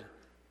reward.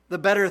 The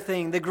better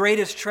thing, the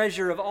greatest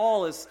treasure of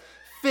all is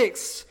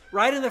fixed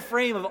right in the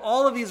frame of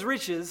all of these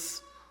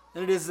riches,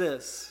 and it is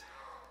this.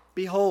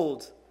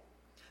 Behold,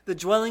 the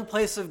dwelling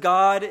place of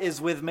God is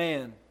with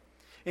man,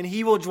 and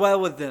he will dwell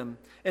with them,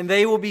 and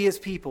they will be his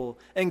people,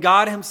 and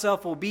God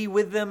himself will be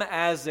with them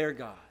as their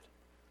God.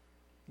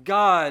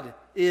 God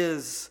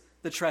is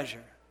the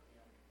treasure.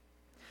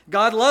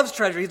 God loves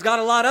treasure. He's got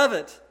a lot of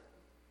it.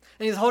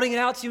 And he's holding it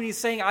out to you and he's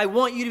saying, I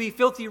want you to be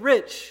filthy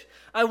rich.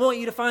 I want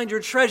you to find your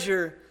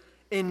treasure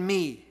in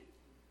me.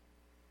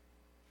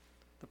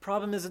 The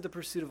problem isn't the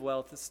pursuit of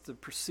wealth, it's the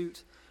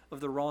pursuit of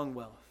the wrong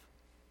wealth.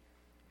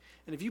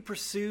 And if you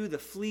pursue the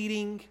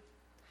fleeting,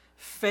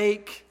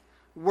 fake,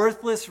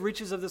 worthless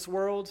riches of this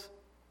world,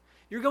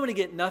 you're going to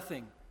get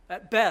nothing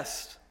at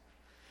best.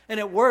 And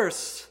at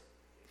worst,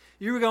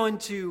 you're going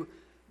to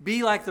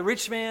be like the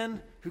rich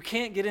man who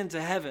can't get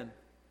into heaven.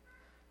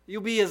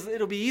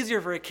 It'll be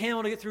easier for a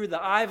camel to get through the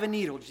eye of a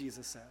needle,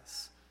 Jesus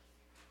says.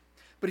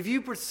 But if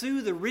you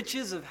pursue the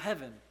riches of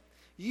heaven,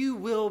 you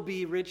will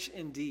be rich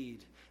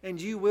indeed,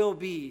 and you will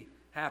be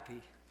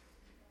happy.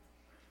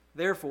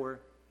 Therefore,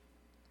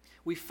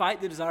 we fight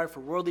the desire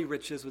for worldly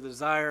riches with a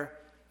desire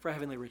for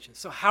heavenly riches.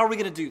 So how are we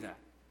going to do that?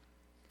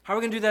 How are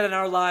we going to do that in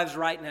our lives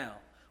right now?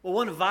 Well,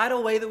 one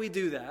vital way that we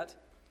do that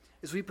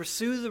is we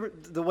pursue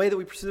the way that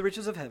we pursue the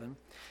riches of heaven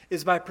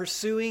is by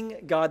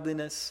pursuing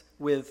godliness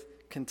with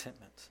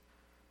contentment.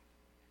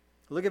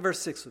 Look at verse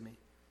 6 with me.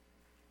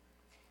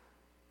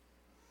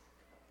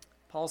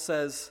 Paul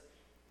says,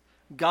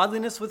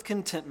 godliness with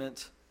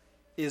contentment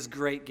is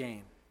great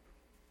gain.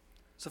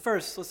 So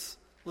first,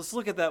 let's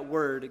look at that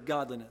word,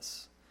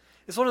 godliness.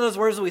 It's one of those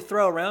words that we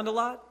throw around a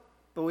lot,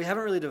 but we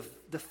haven't really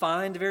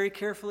defined very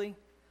carefully.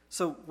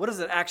 So what does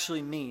it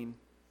actually mean?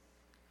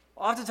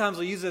 Oftentimes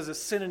we'll use it as a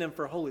synonym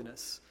for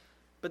holiness,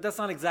 but that's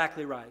not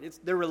exactly right.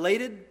 They're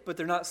related, but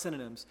they're not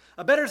synonyms.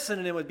 A better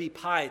synonym would be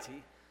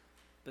piety,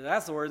 but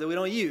that's the word that we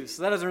don't use,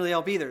 so that doesn't really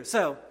help either.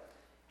 So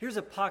here's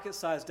a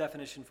pocket-sized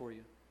definition for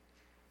you.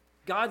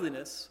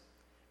 Godliness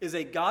is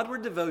a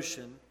Godward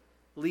devotion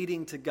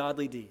leading to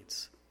godly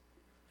deeds.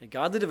 A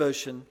godly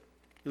devotion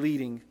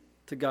leading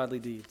to godly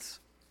deeds.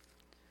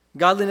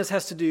 Godliness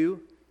has to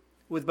do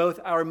with both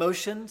our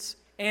emotions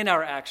and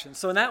our actions.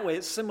 So in that way,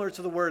 it's similar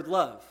to the word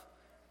love,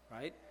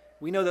 right?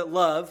 We know that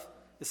love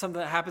is something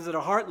that happens at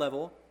a heart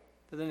level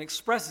that then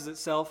expresses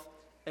itself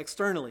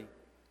externally.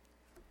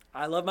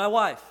 I love my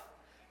wife.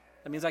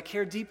 That means I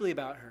care deeply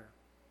about her.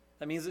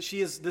 That means that she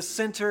is the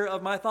center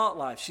of my thought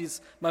life. She's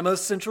my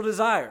most central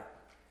desire.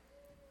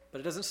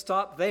 But it doesn't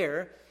stop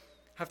there.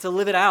 I have to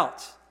live it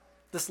out.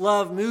 This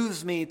love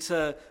moves me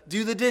to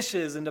do the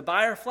dishes and to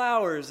buy her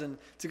flowers and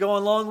to go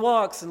on long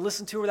walks and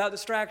listen to her without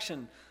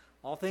distraction.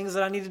 All things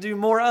that I need to do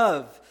more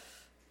of.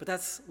 But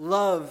that's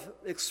love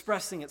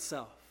expressing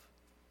itself.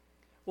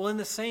 Well, in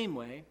the same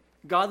way,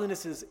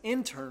 godliness is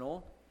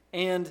internal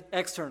and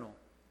external.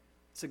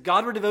 It's a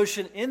Godward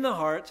devotion in the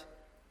heart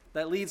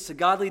that leads to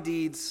godly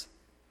deeds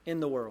in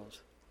the world.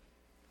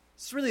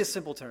 It's really a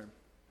simple term.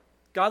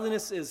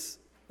 Godliness is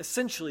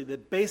essentially the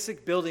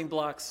basic building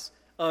blocks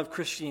of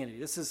Christianity.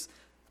 This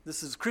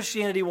is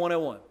Christianity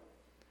 101.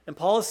 And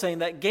Paul is saying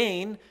that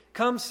gain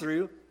comes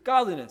through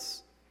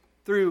godliness,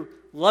 through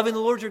loving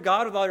the Lord your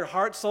God with all your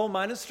heart, soul,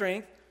 mind, and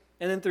strength,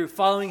 and then through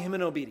following him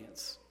in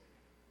obedience.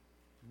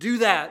 Do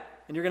that,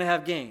 and you're going to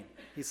have gain,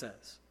 he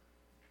says.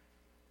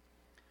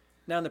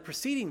 Now, in the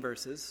preceding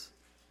verses,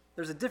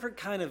 there's a different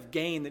kind of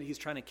gain that he's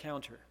trying to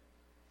counter.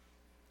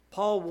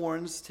 Paul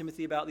warns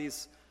Timothy about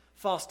these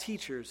false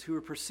teachers who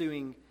are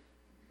pursuing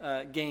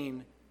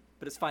gain,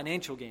 but it's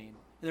financial gain.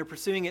 And they're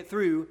pursuing it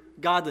through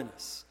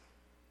godliness.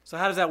 So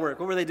how does that work?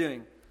 What were they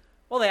doing?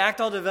 Well, they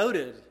act all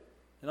devoted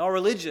and all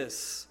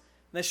religious.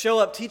 And they show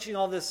up teaching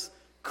all this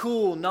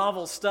cool,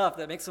 novel stuff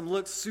that makes them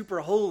look super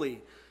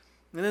holy.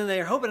 And then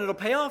they're hoping it'll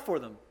pay off for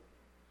them.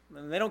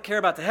 And they don't care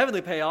about the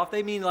heavenly payoff.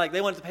 They mean like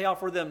they want it to pay off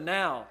for them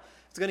now.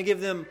 It's going to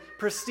give them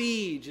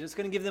prestige, and it's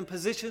going to give them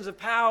positions of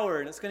power,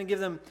 and it's going to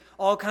give them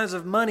all kinds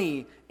of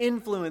money,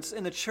 influence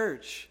in the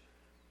church.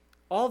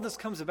 All of this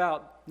comes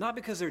about not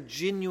because they're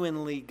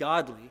genuinely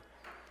godly,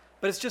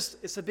 but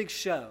it's a big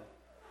show.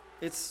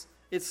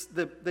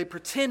 They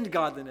pretend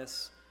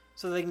godliness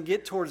so they can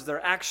get towards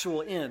their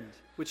actual end,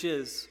 which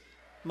is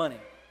money.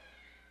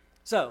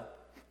 So,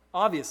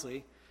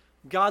 obviously,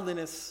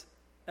 godliness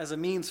as a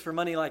means for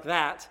money like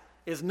that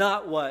is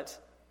not what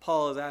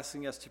Paul is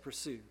asking us to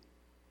pursue.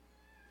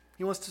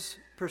 He wants to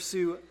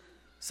pursue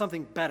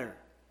something better,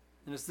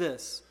 and it's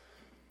this: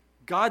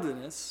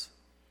 godliness,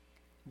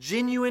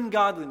 genuine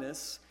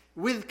godliness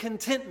with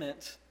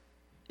contentment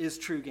is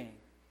true gain.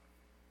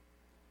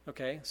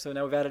 Okay, so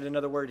now we've added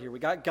another word here. We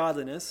got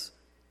godliness.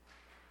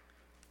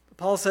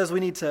 Paul says we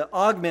need to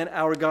augment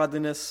our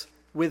godliness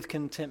with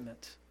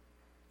contentment.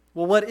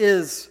 Well, what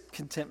is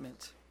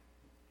contentment?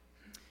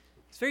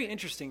 It's very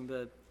interesting.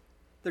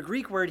 The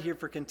Greek word here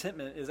for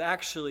contentment is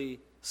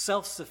actually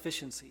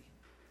self-sufficiency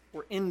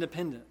or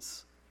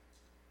independence.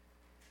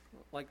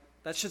 Like,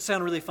 that should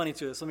sound really funny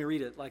to us. Let me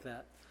read it like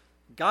that.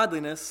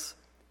 Godliness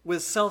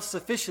with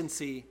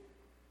self-sufficiency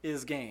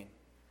is gain.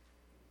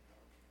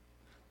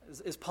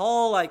 Is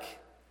Paul like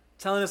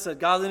telling us that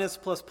godliness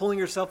plus pulling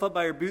yourself up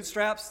by your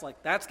bootstraps,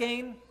 like that's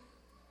gain?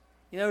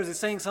 You know, is he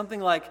saying something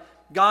like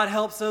God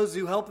helps those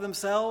who help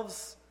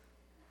themselves?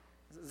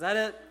 Is that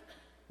it?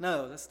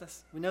 No,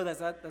 we know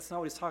that's not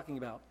what he's talking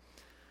about.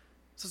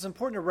 So it's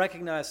important to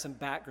recognize some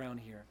background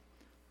here.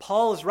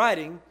 Paul is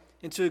writing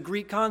into a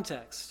Greek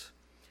context.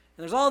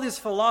 And there's all these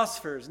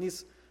philosophers, and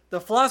the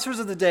philosophers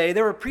of the day,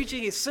 they were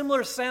preaching a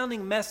similar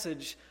sounding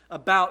message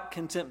about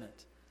contentment.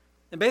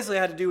 And basically it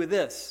had to do with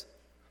this: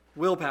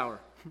 willpower.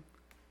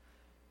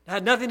 It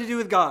had nothing to do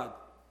with God.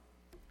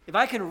 If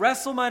I can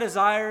wrestle my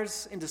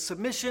desires into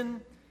submission,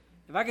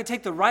 if I can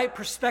take the right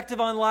perspective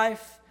on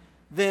life,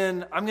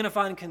 then I'm going to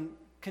find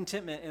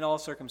contentment in all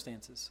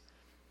circumstances.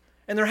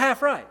 And they're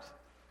half right.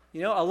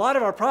 You know, a lot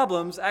of our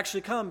problems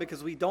actually come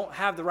because we don't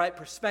have the right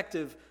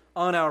perspective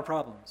on our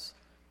problems.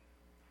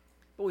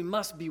 But we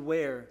must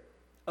beware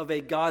of a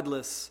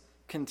godless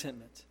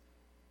contentment.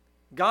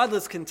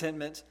 Godless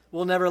contentment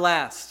will never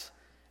last.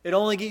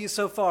 It'll only get you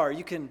so far.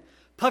 You can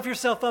puff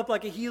yourself up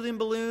like a helium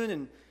balloon,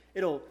 and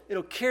it'll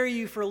carry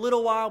you for a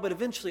little while, but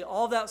eventually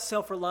all that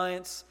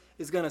self-reliance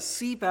is going to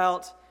seep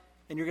out,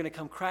 and you're going to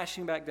come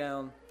crashing back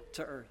down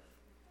to earth.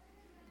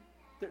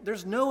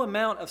 There's no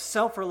amount of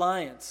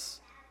self-reliance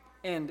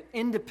and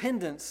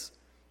independence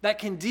that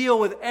can deal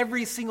with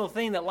every single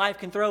thing that life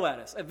can throw at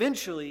us.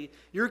 Eventually,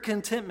 your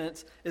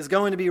contentment is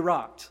going to be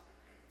rocked.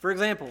 For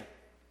example,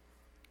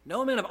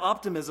 no amount of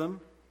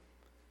optimism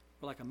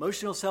or like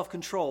emotional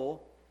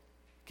self-control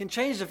can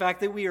change the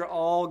fact that we are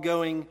all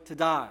going to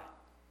die.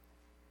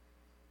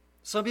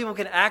 Some people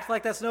can act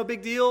like that's no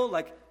big deal,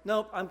 like,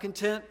 nope, I'm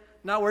content,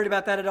 not worried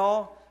about that at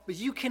all. But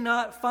you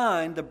cannot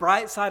find the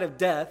bright side of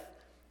death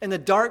in the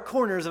dark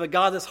corners of a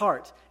godless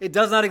heart. It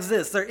does not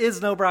exist. There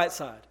is no bright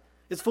side.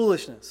 It's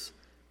foolishness.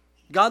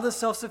 Godless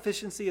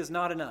self-sufficiency is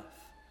not enough.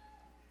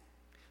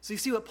 So you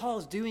see what Paul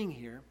is doing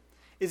here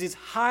is he's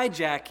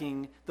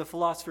hijacking the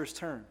philosopher's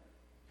term.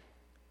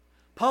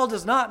 Paul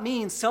does not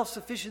mean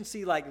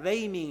self-sufficiency like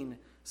they mean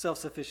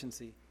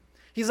self-sufficiency.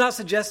 He's not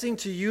suggesting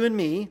to you and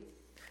me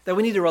that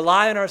we need to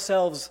rely on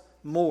ourselves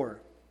more.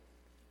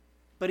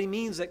 But he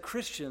means that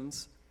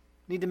Christians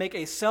need to make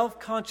a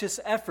self-conscious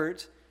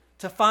effort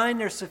to find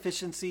their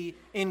sufficiency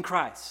in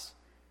Christ.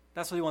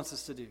 That's what he wants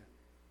us to do.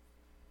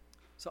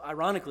 So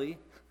ironically,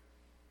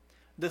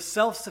 the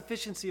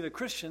self-sufficiency of a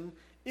Christian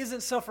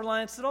isn't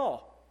self-reliance at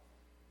all.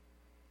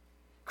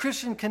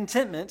 Christian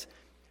contentment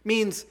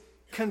means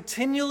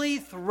continually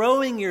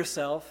throwing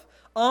yourself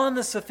on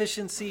the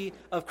sufficiency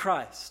of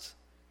Christ.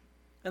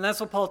 And that's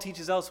what Paul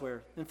teaches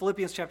elsewhere in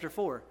Philippians chapter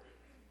 4.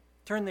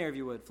 Turn there if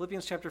you would.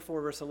 Philippians chapter 4,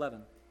 verse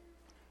 11.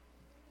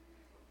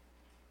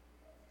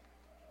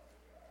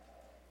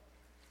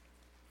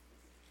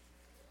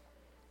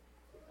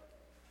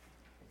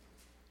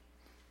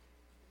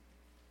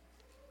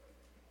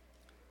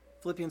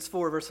 Philippians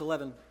 4, verse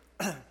 11.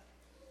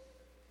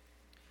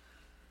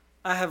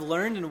 I have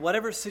learned in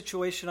whatever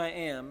situation I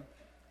am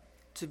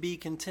to be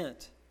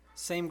content.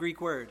 Same Greek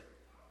word,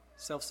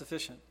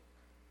 self-sufficient.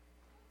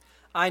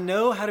 I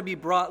know how to be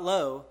brought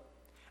low,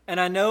 and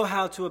I know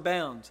how to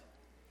abound.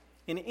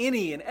 In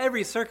any and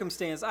every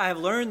circumstance, I have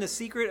learned the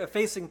secret of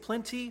facing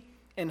plenty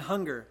and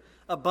hunger,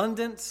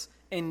 abundance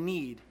and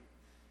need.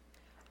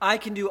 I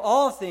can do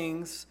all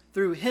things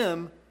through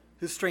him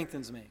who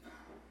strengthens me.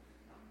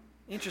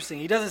 Interesting.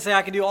 He doesn't say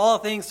I can do all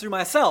things through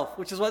myself,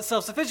 which is what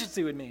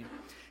self-sufficiency would mean.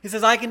 He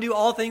says I can do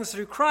all things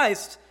through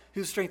Christ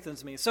who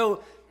strengthens me.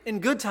 So in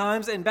good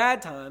times and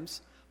bad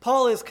times,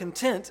 Paul is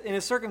content in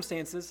his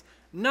circumstances,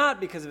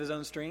 not because of his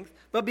own strength,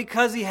 but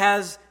because he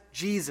has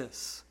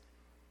Jesus.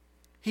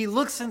 He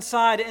looks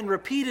inside and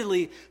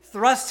repeatedly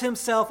thrusts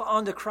himself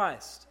onto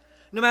Christ.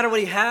 No matter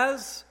what he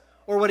has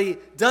or what he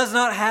does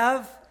not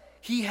have,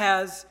 he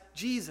has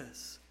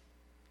Jesus.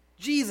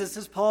 Jesus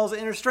is Paul's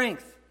inner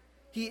strength.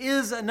 He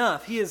is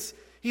enough. He is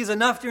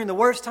enough during the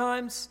worst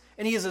times,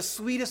 and he is the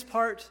sweetest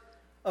part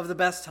of the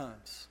best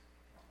times.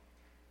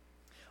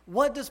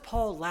 What does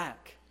Paul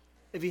lack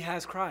if he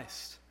has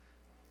Christ?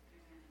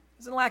 He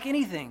doesn't lack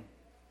anything.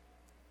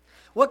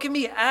 What can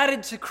be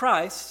added to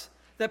Christ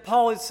that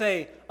Paul would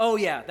say, oh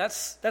yeah,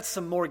 that's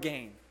some more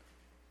gain?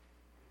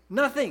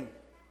 Nothing.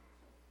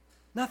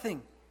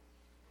 Nothing.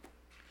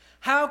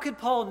 How could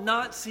Paul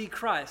not see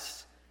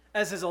Christ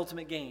as his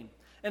ultimate gain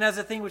and as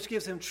a thing which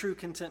gives him true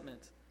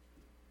contentment?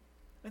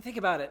 I mean, think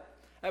about it.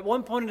 At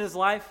one point in his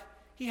life,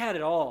 he had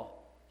it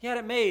all. He had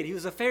it made. He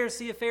was a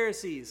Pharisee of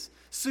Pharisees,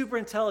 super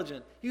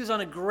intelligent. He was on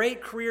a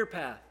great career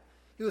path.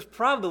 He was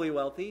probably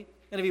wealthy,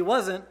 and if he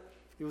wasn't,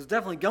 he was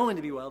definitely going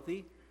to be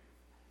wealthy.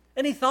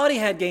 And he thought he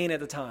had gain at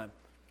the time.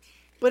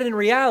 But in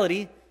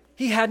reality,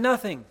 he had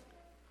nothing.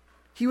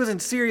 He was in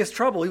serious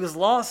trouble. He was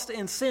lost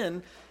in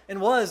sin and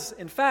was,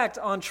 in fact,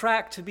 on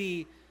track to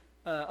be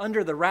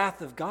under the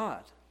wrath of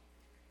God.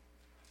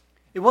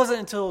 It wasn't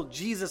until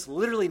Jesus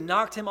literally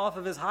knocked him off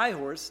of his high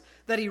horse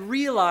that he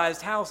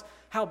realized how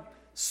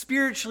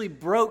spiritually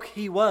broke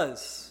he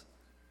was.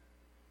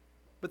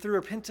 But through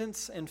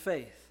repentance and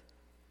faith,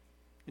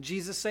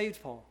 Jesus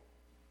saved Paul.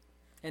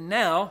 And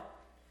now,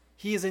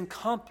 he is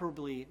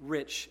incomparably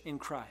rich in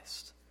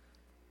Christ.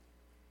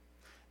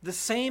 The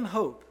same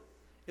hope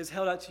is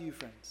held out to you,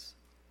 friends.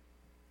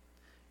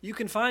 You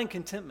can find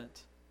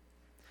contentment,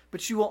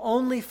 but you will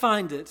only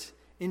find it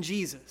in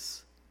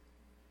Jesus.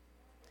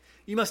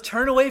 You must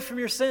turn away from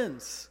your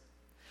sins.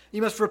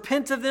 You must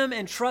repent of them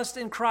and trust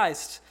in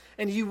Christ,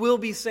 and you will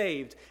be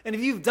saved. And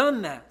if you've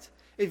done that,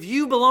 if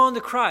you belong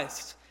to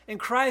Christ, and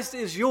Christ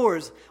is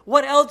yours,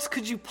 what else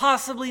could you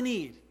possibly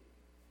need?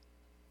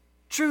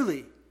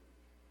 Truly,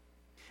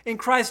 in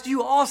Christ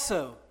you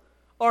also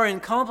are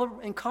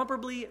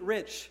incomparably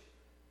rich.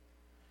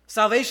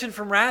 Salvation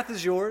from wrath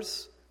is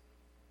yours.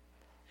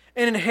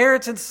 An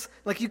inheritance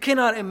like you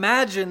cannot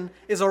imagine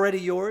is already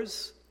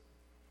yours.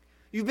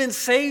 You've been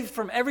saved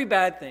from every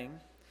bad thing,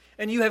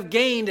 and you have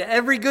gained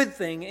every good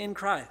thing in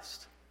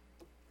Christ.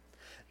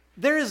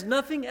 There is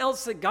nothing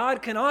else that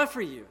God can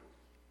offer you.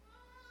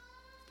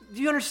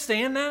 Do you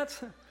understand that?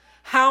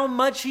 How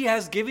much He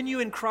has given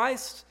you in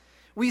Christ?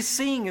 We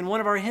sing in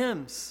one of our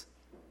hymns.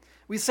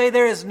 We say,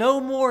 there is no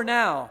more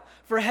now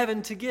for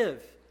heaven to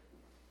give.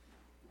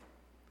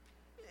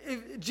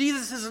 If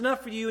Jesus is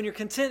enough for you and you're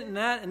content in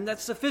that, and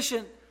that's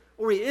sufficient,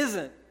 or He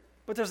isn't,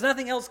 but there's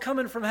nothing else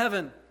coming from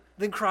heaven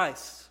than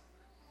Christ.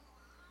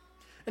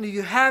 And if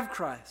you have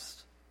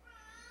Christ,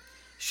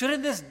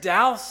 shouldn't this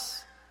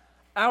douse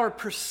our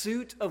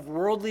pursuit of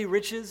worldly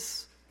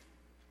riches?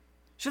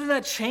 Shouldn't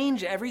that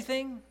change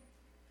everything?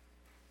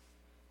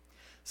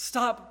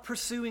 Stop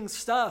pursuing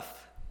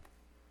stuff.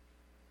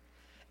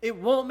 It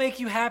won't make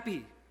you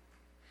happy.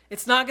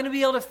 It's not going to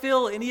be able to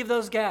fill any of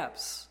those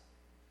gaps.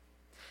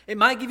 It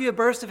might give you a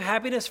burst of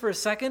happiness for a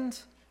second,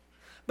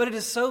 but it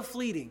is so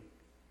fleeting.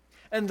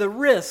 And the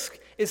risk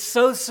is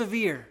so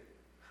severe.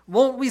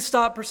 Won't we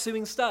stop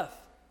pursuing stuff?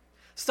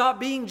 Stop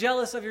being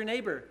jealous of your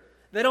neighbor.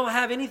 They don't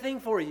have anything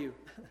for you.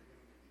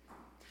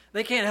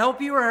 They can't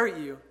help you or hurt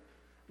you.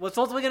 What's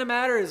ultimately going to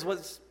matter is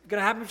what's going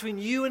to happen between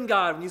you and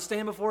God when you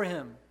stand before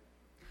Him.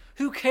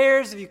 Who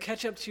cares if you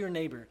catch up to your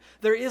neighbor?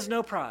 There is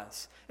no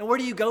prize. And where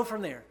do you go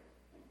from there?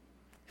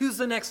 Who's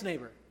the next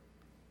neighbor?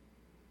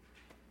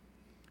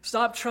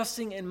 Stop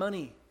trusting in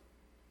money.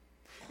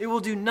 It will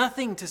do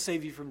nothing to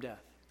save you from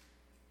death.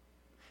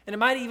 And it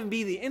might even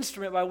be the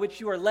instrument by which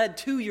you are led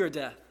to your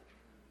death.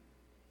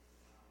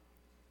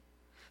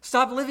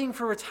 Stop living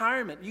for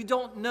retirement. You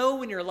don't know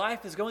when your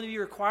life is going to be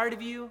required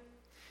of you.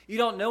 You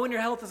don't know when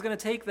your health is going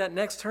to take that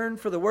next turn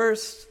for the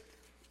worst.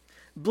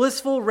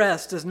 Blissful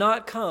rest does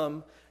not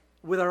come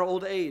with our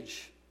old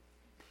age.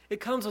 It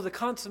comes with the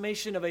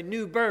consummation of a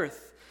new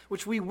birth,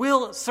 which we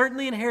will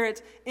certainly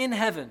inherit in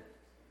heaven.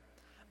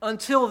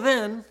 Until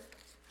then,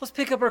 let's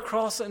pick up our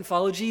cross and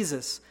follow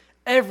Jesus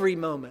every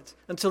moment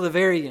until the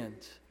very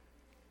end.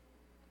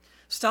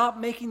 Stop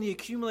making the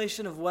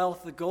accumulation of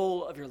wealth the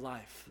goal of your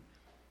life.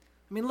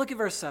 I mean, look at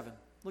verse 7.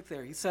 Look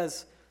there. He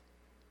says,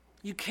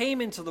 you came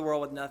into the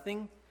world with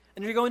nothing,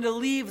 and you're going to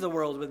leave the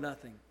world with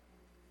nothing.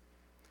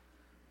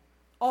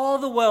 All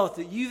the wealth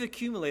that you've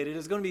accumulated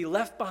is going to be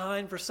left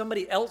behind for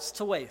somebody else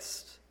to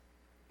waste.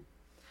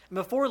 And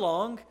before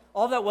long,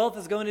 all that wealth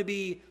is going to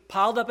be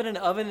piled up in an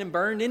oven and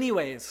burned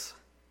anyways.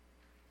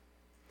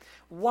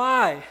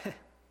 Why?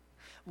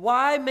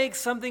 Why make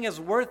something as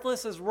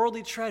worthless as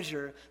worldly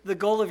treasure the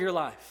goal of your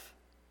life?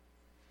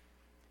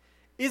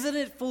 Isn't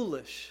it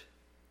foolish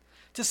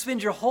to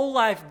spend your whole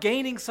life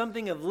gaining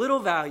something of little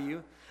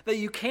value that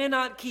you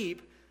cannot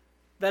keep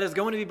that is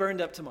going to be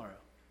burned up tomorrow?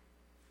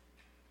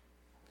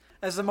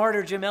 As the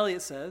martyr Jim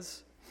Elliot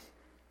says,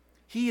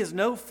 he is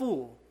no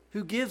fool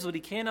who gives what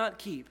he cannot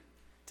keep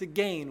to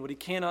gain what he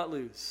cannot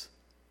lose.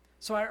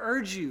 So I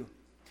urge you,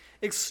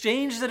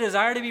 exchange the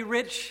desire to be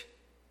rich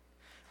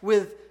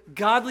with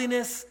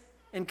godliness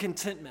and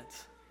contentment.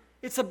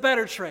 It's a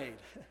better trade.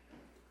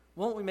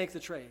 Won't we make the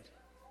trade?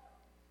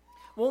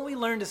 Won't we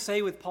learn to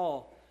say with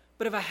Paul,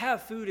 but if I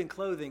have food and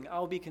clothing,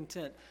 I'll be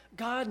content.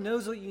 God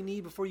knows what you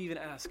need before you even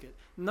ask it.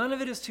 None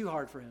of it is too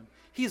hard for Him.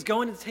 He's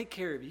going to take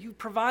care of you. He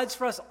provides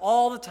for us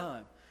all the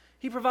time.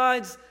 He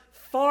provides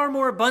far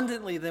more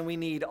abundantly than we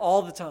need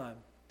all the time.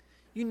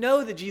 You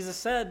know that Jesus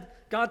said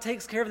God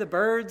takes care of the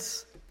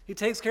birds. He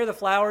takes care of the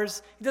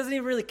flowers. He doesn't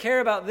even really care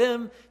about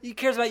them. He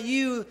cares about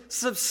you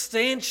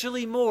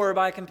substantially more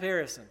by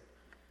comparison.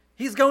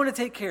 He's going to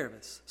take care of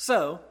us.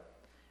 So,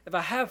 if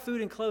I have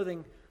food and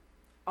clothing,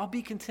 I'll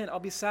be content. I'll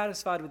be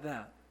satisfied with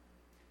that.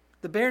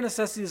 The bare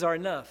necessities are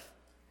enough.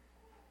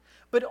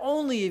 But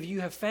only if you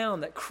have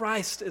found that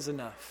Christ is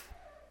enough.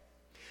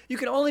 You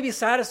can only be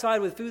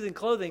satisfied with food and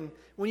clothing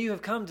when you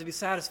have come to be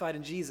satisfied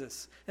in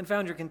Jesus and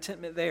found your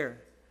contentment there.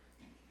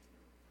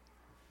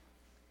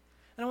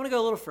 And I want to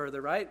go a little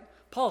further, right?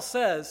 Paul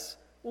says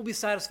we'll be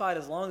satisfied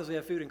as long as we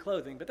have food and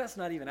clothing, but that's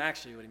not even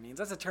actually what he means.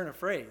 That's a turn of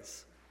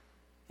phrase.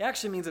 He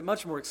actually means it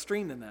much more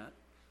extreme than that.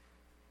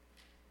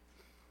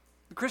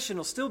 The Christian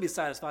will still be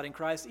satisfied in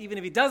Christ even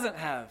if he doesn't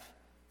have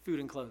food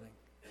and clothing.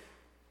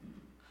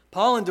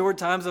 Paul endured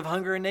times of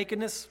hunger and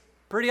nakedness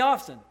pretty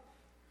often,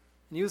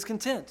 and he was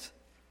content.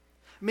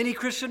 Many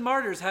Christian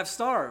martyrs have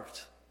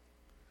starved.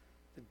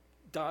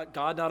 Did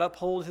God not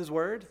uphold His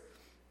word?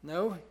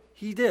 No,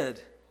 He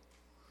did.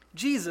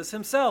 Jesus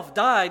Himself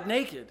died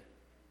naked.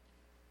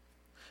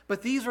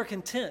 But these were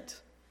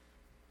content.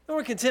 They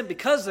weren't content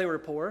because they were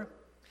poor.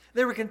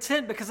 They were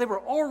content because they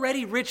were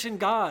already rich in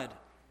God.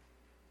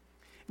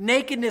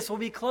 Nakedness will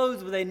be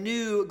clothed with a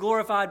new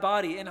glorified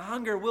body, and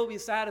hunger will be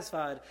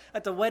satisfied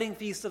at the wedding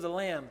feast of the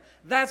Lamb.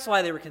 That's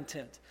why they were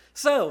content.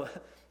 So,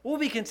 we'll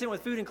be content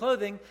with food and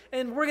clothing,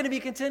 and we're going to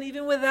be content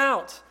even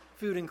without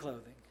food and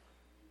clothing.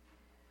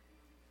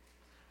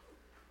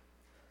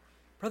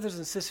 Brothers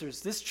and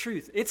sisters, this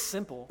truth, it's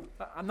simple.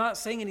 I'm not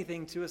saying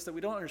anything to us that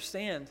we don't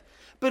understand,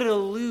 but it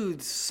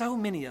eludes so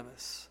many of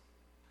us.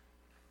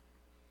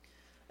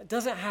 It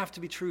doesn't have to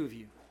be true of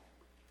you.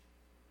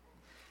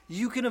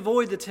 You can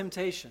avoid the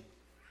temptation.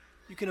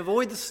 You can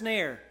avoid the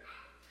snare.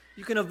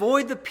 You can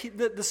avoid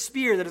the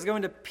spear that is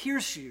going to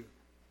pierce you.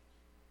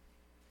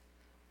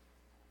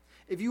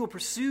 If you will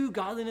pursue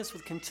godliness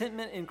with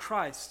contentment in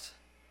Christ,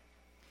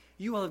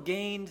 you will have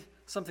gained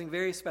something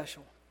very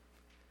special.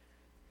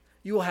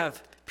 You will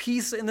have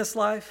peace in this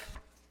life,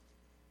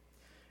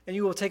 and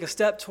you will take a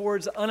step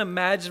towards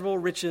unimaginable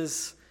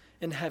riches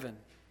in heaven.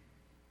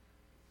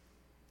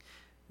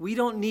 We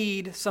don't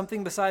need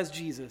something besides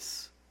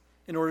Jesus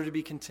in order to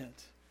be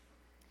content.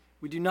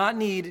 We do not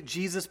need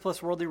Jesus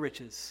plus worldly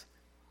riches.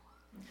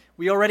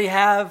 We already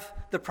have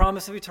the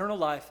promise of eternal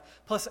life,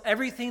 plus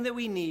everything that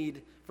we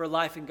need for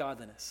life and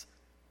godliness.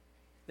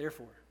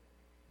 Therefore,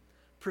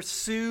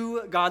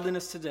 pursue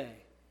godliness today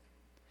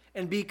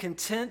and be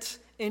content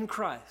in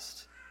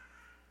Christ,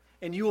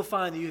 and you will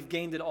find that you've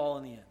gained it all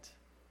in the end.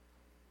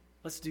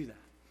 Let's do that.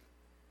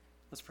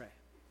 Let's pray.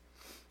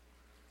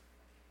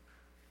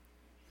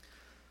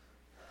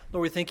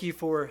 Lord, we thank you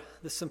for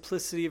the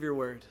simplicity of your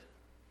word.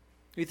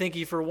 We thank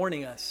you for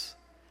warning us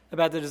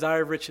about the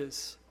desire of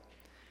riches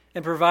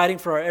and providing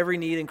for our every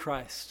need in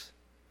Christ.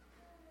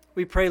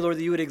 We pray, Lord,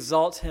 that you would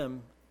exalt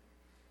him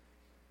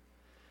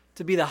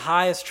to be the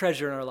highest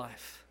treasure in our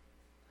life.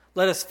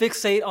 Let us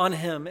fixate on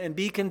him and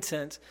be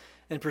content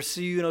and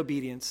pursue you in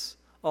obedience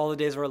all the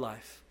days of our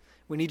life.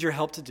 We need your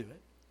help to do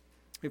it.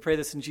 We pray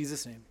this in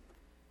Jesus' name.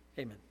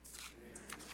 Amen.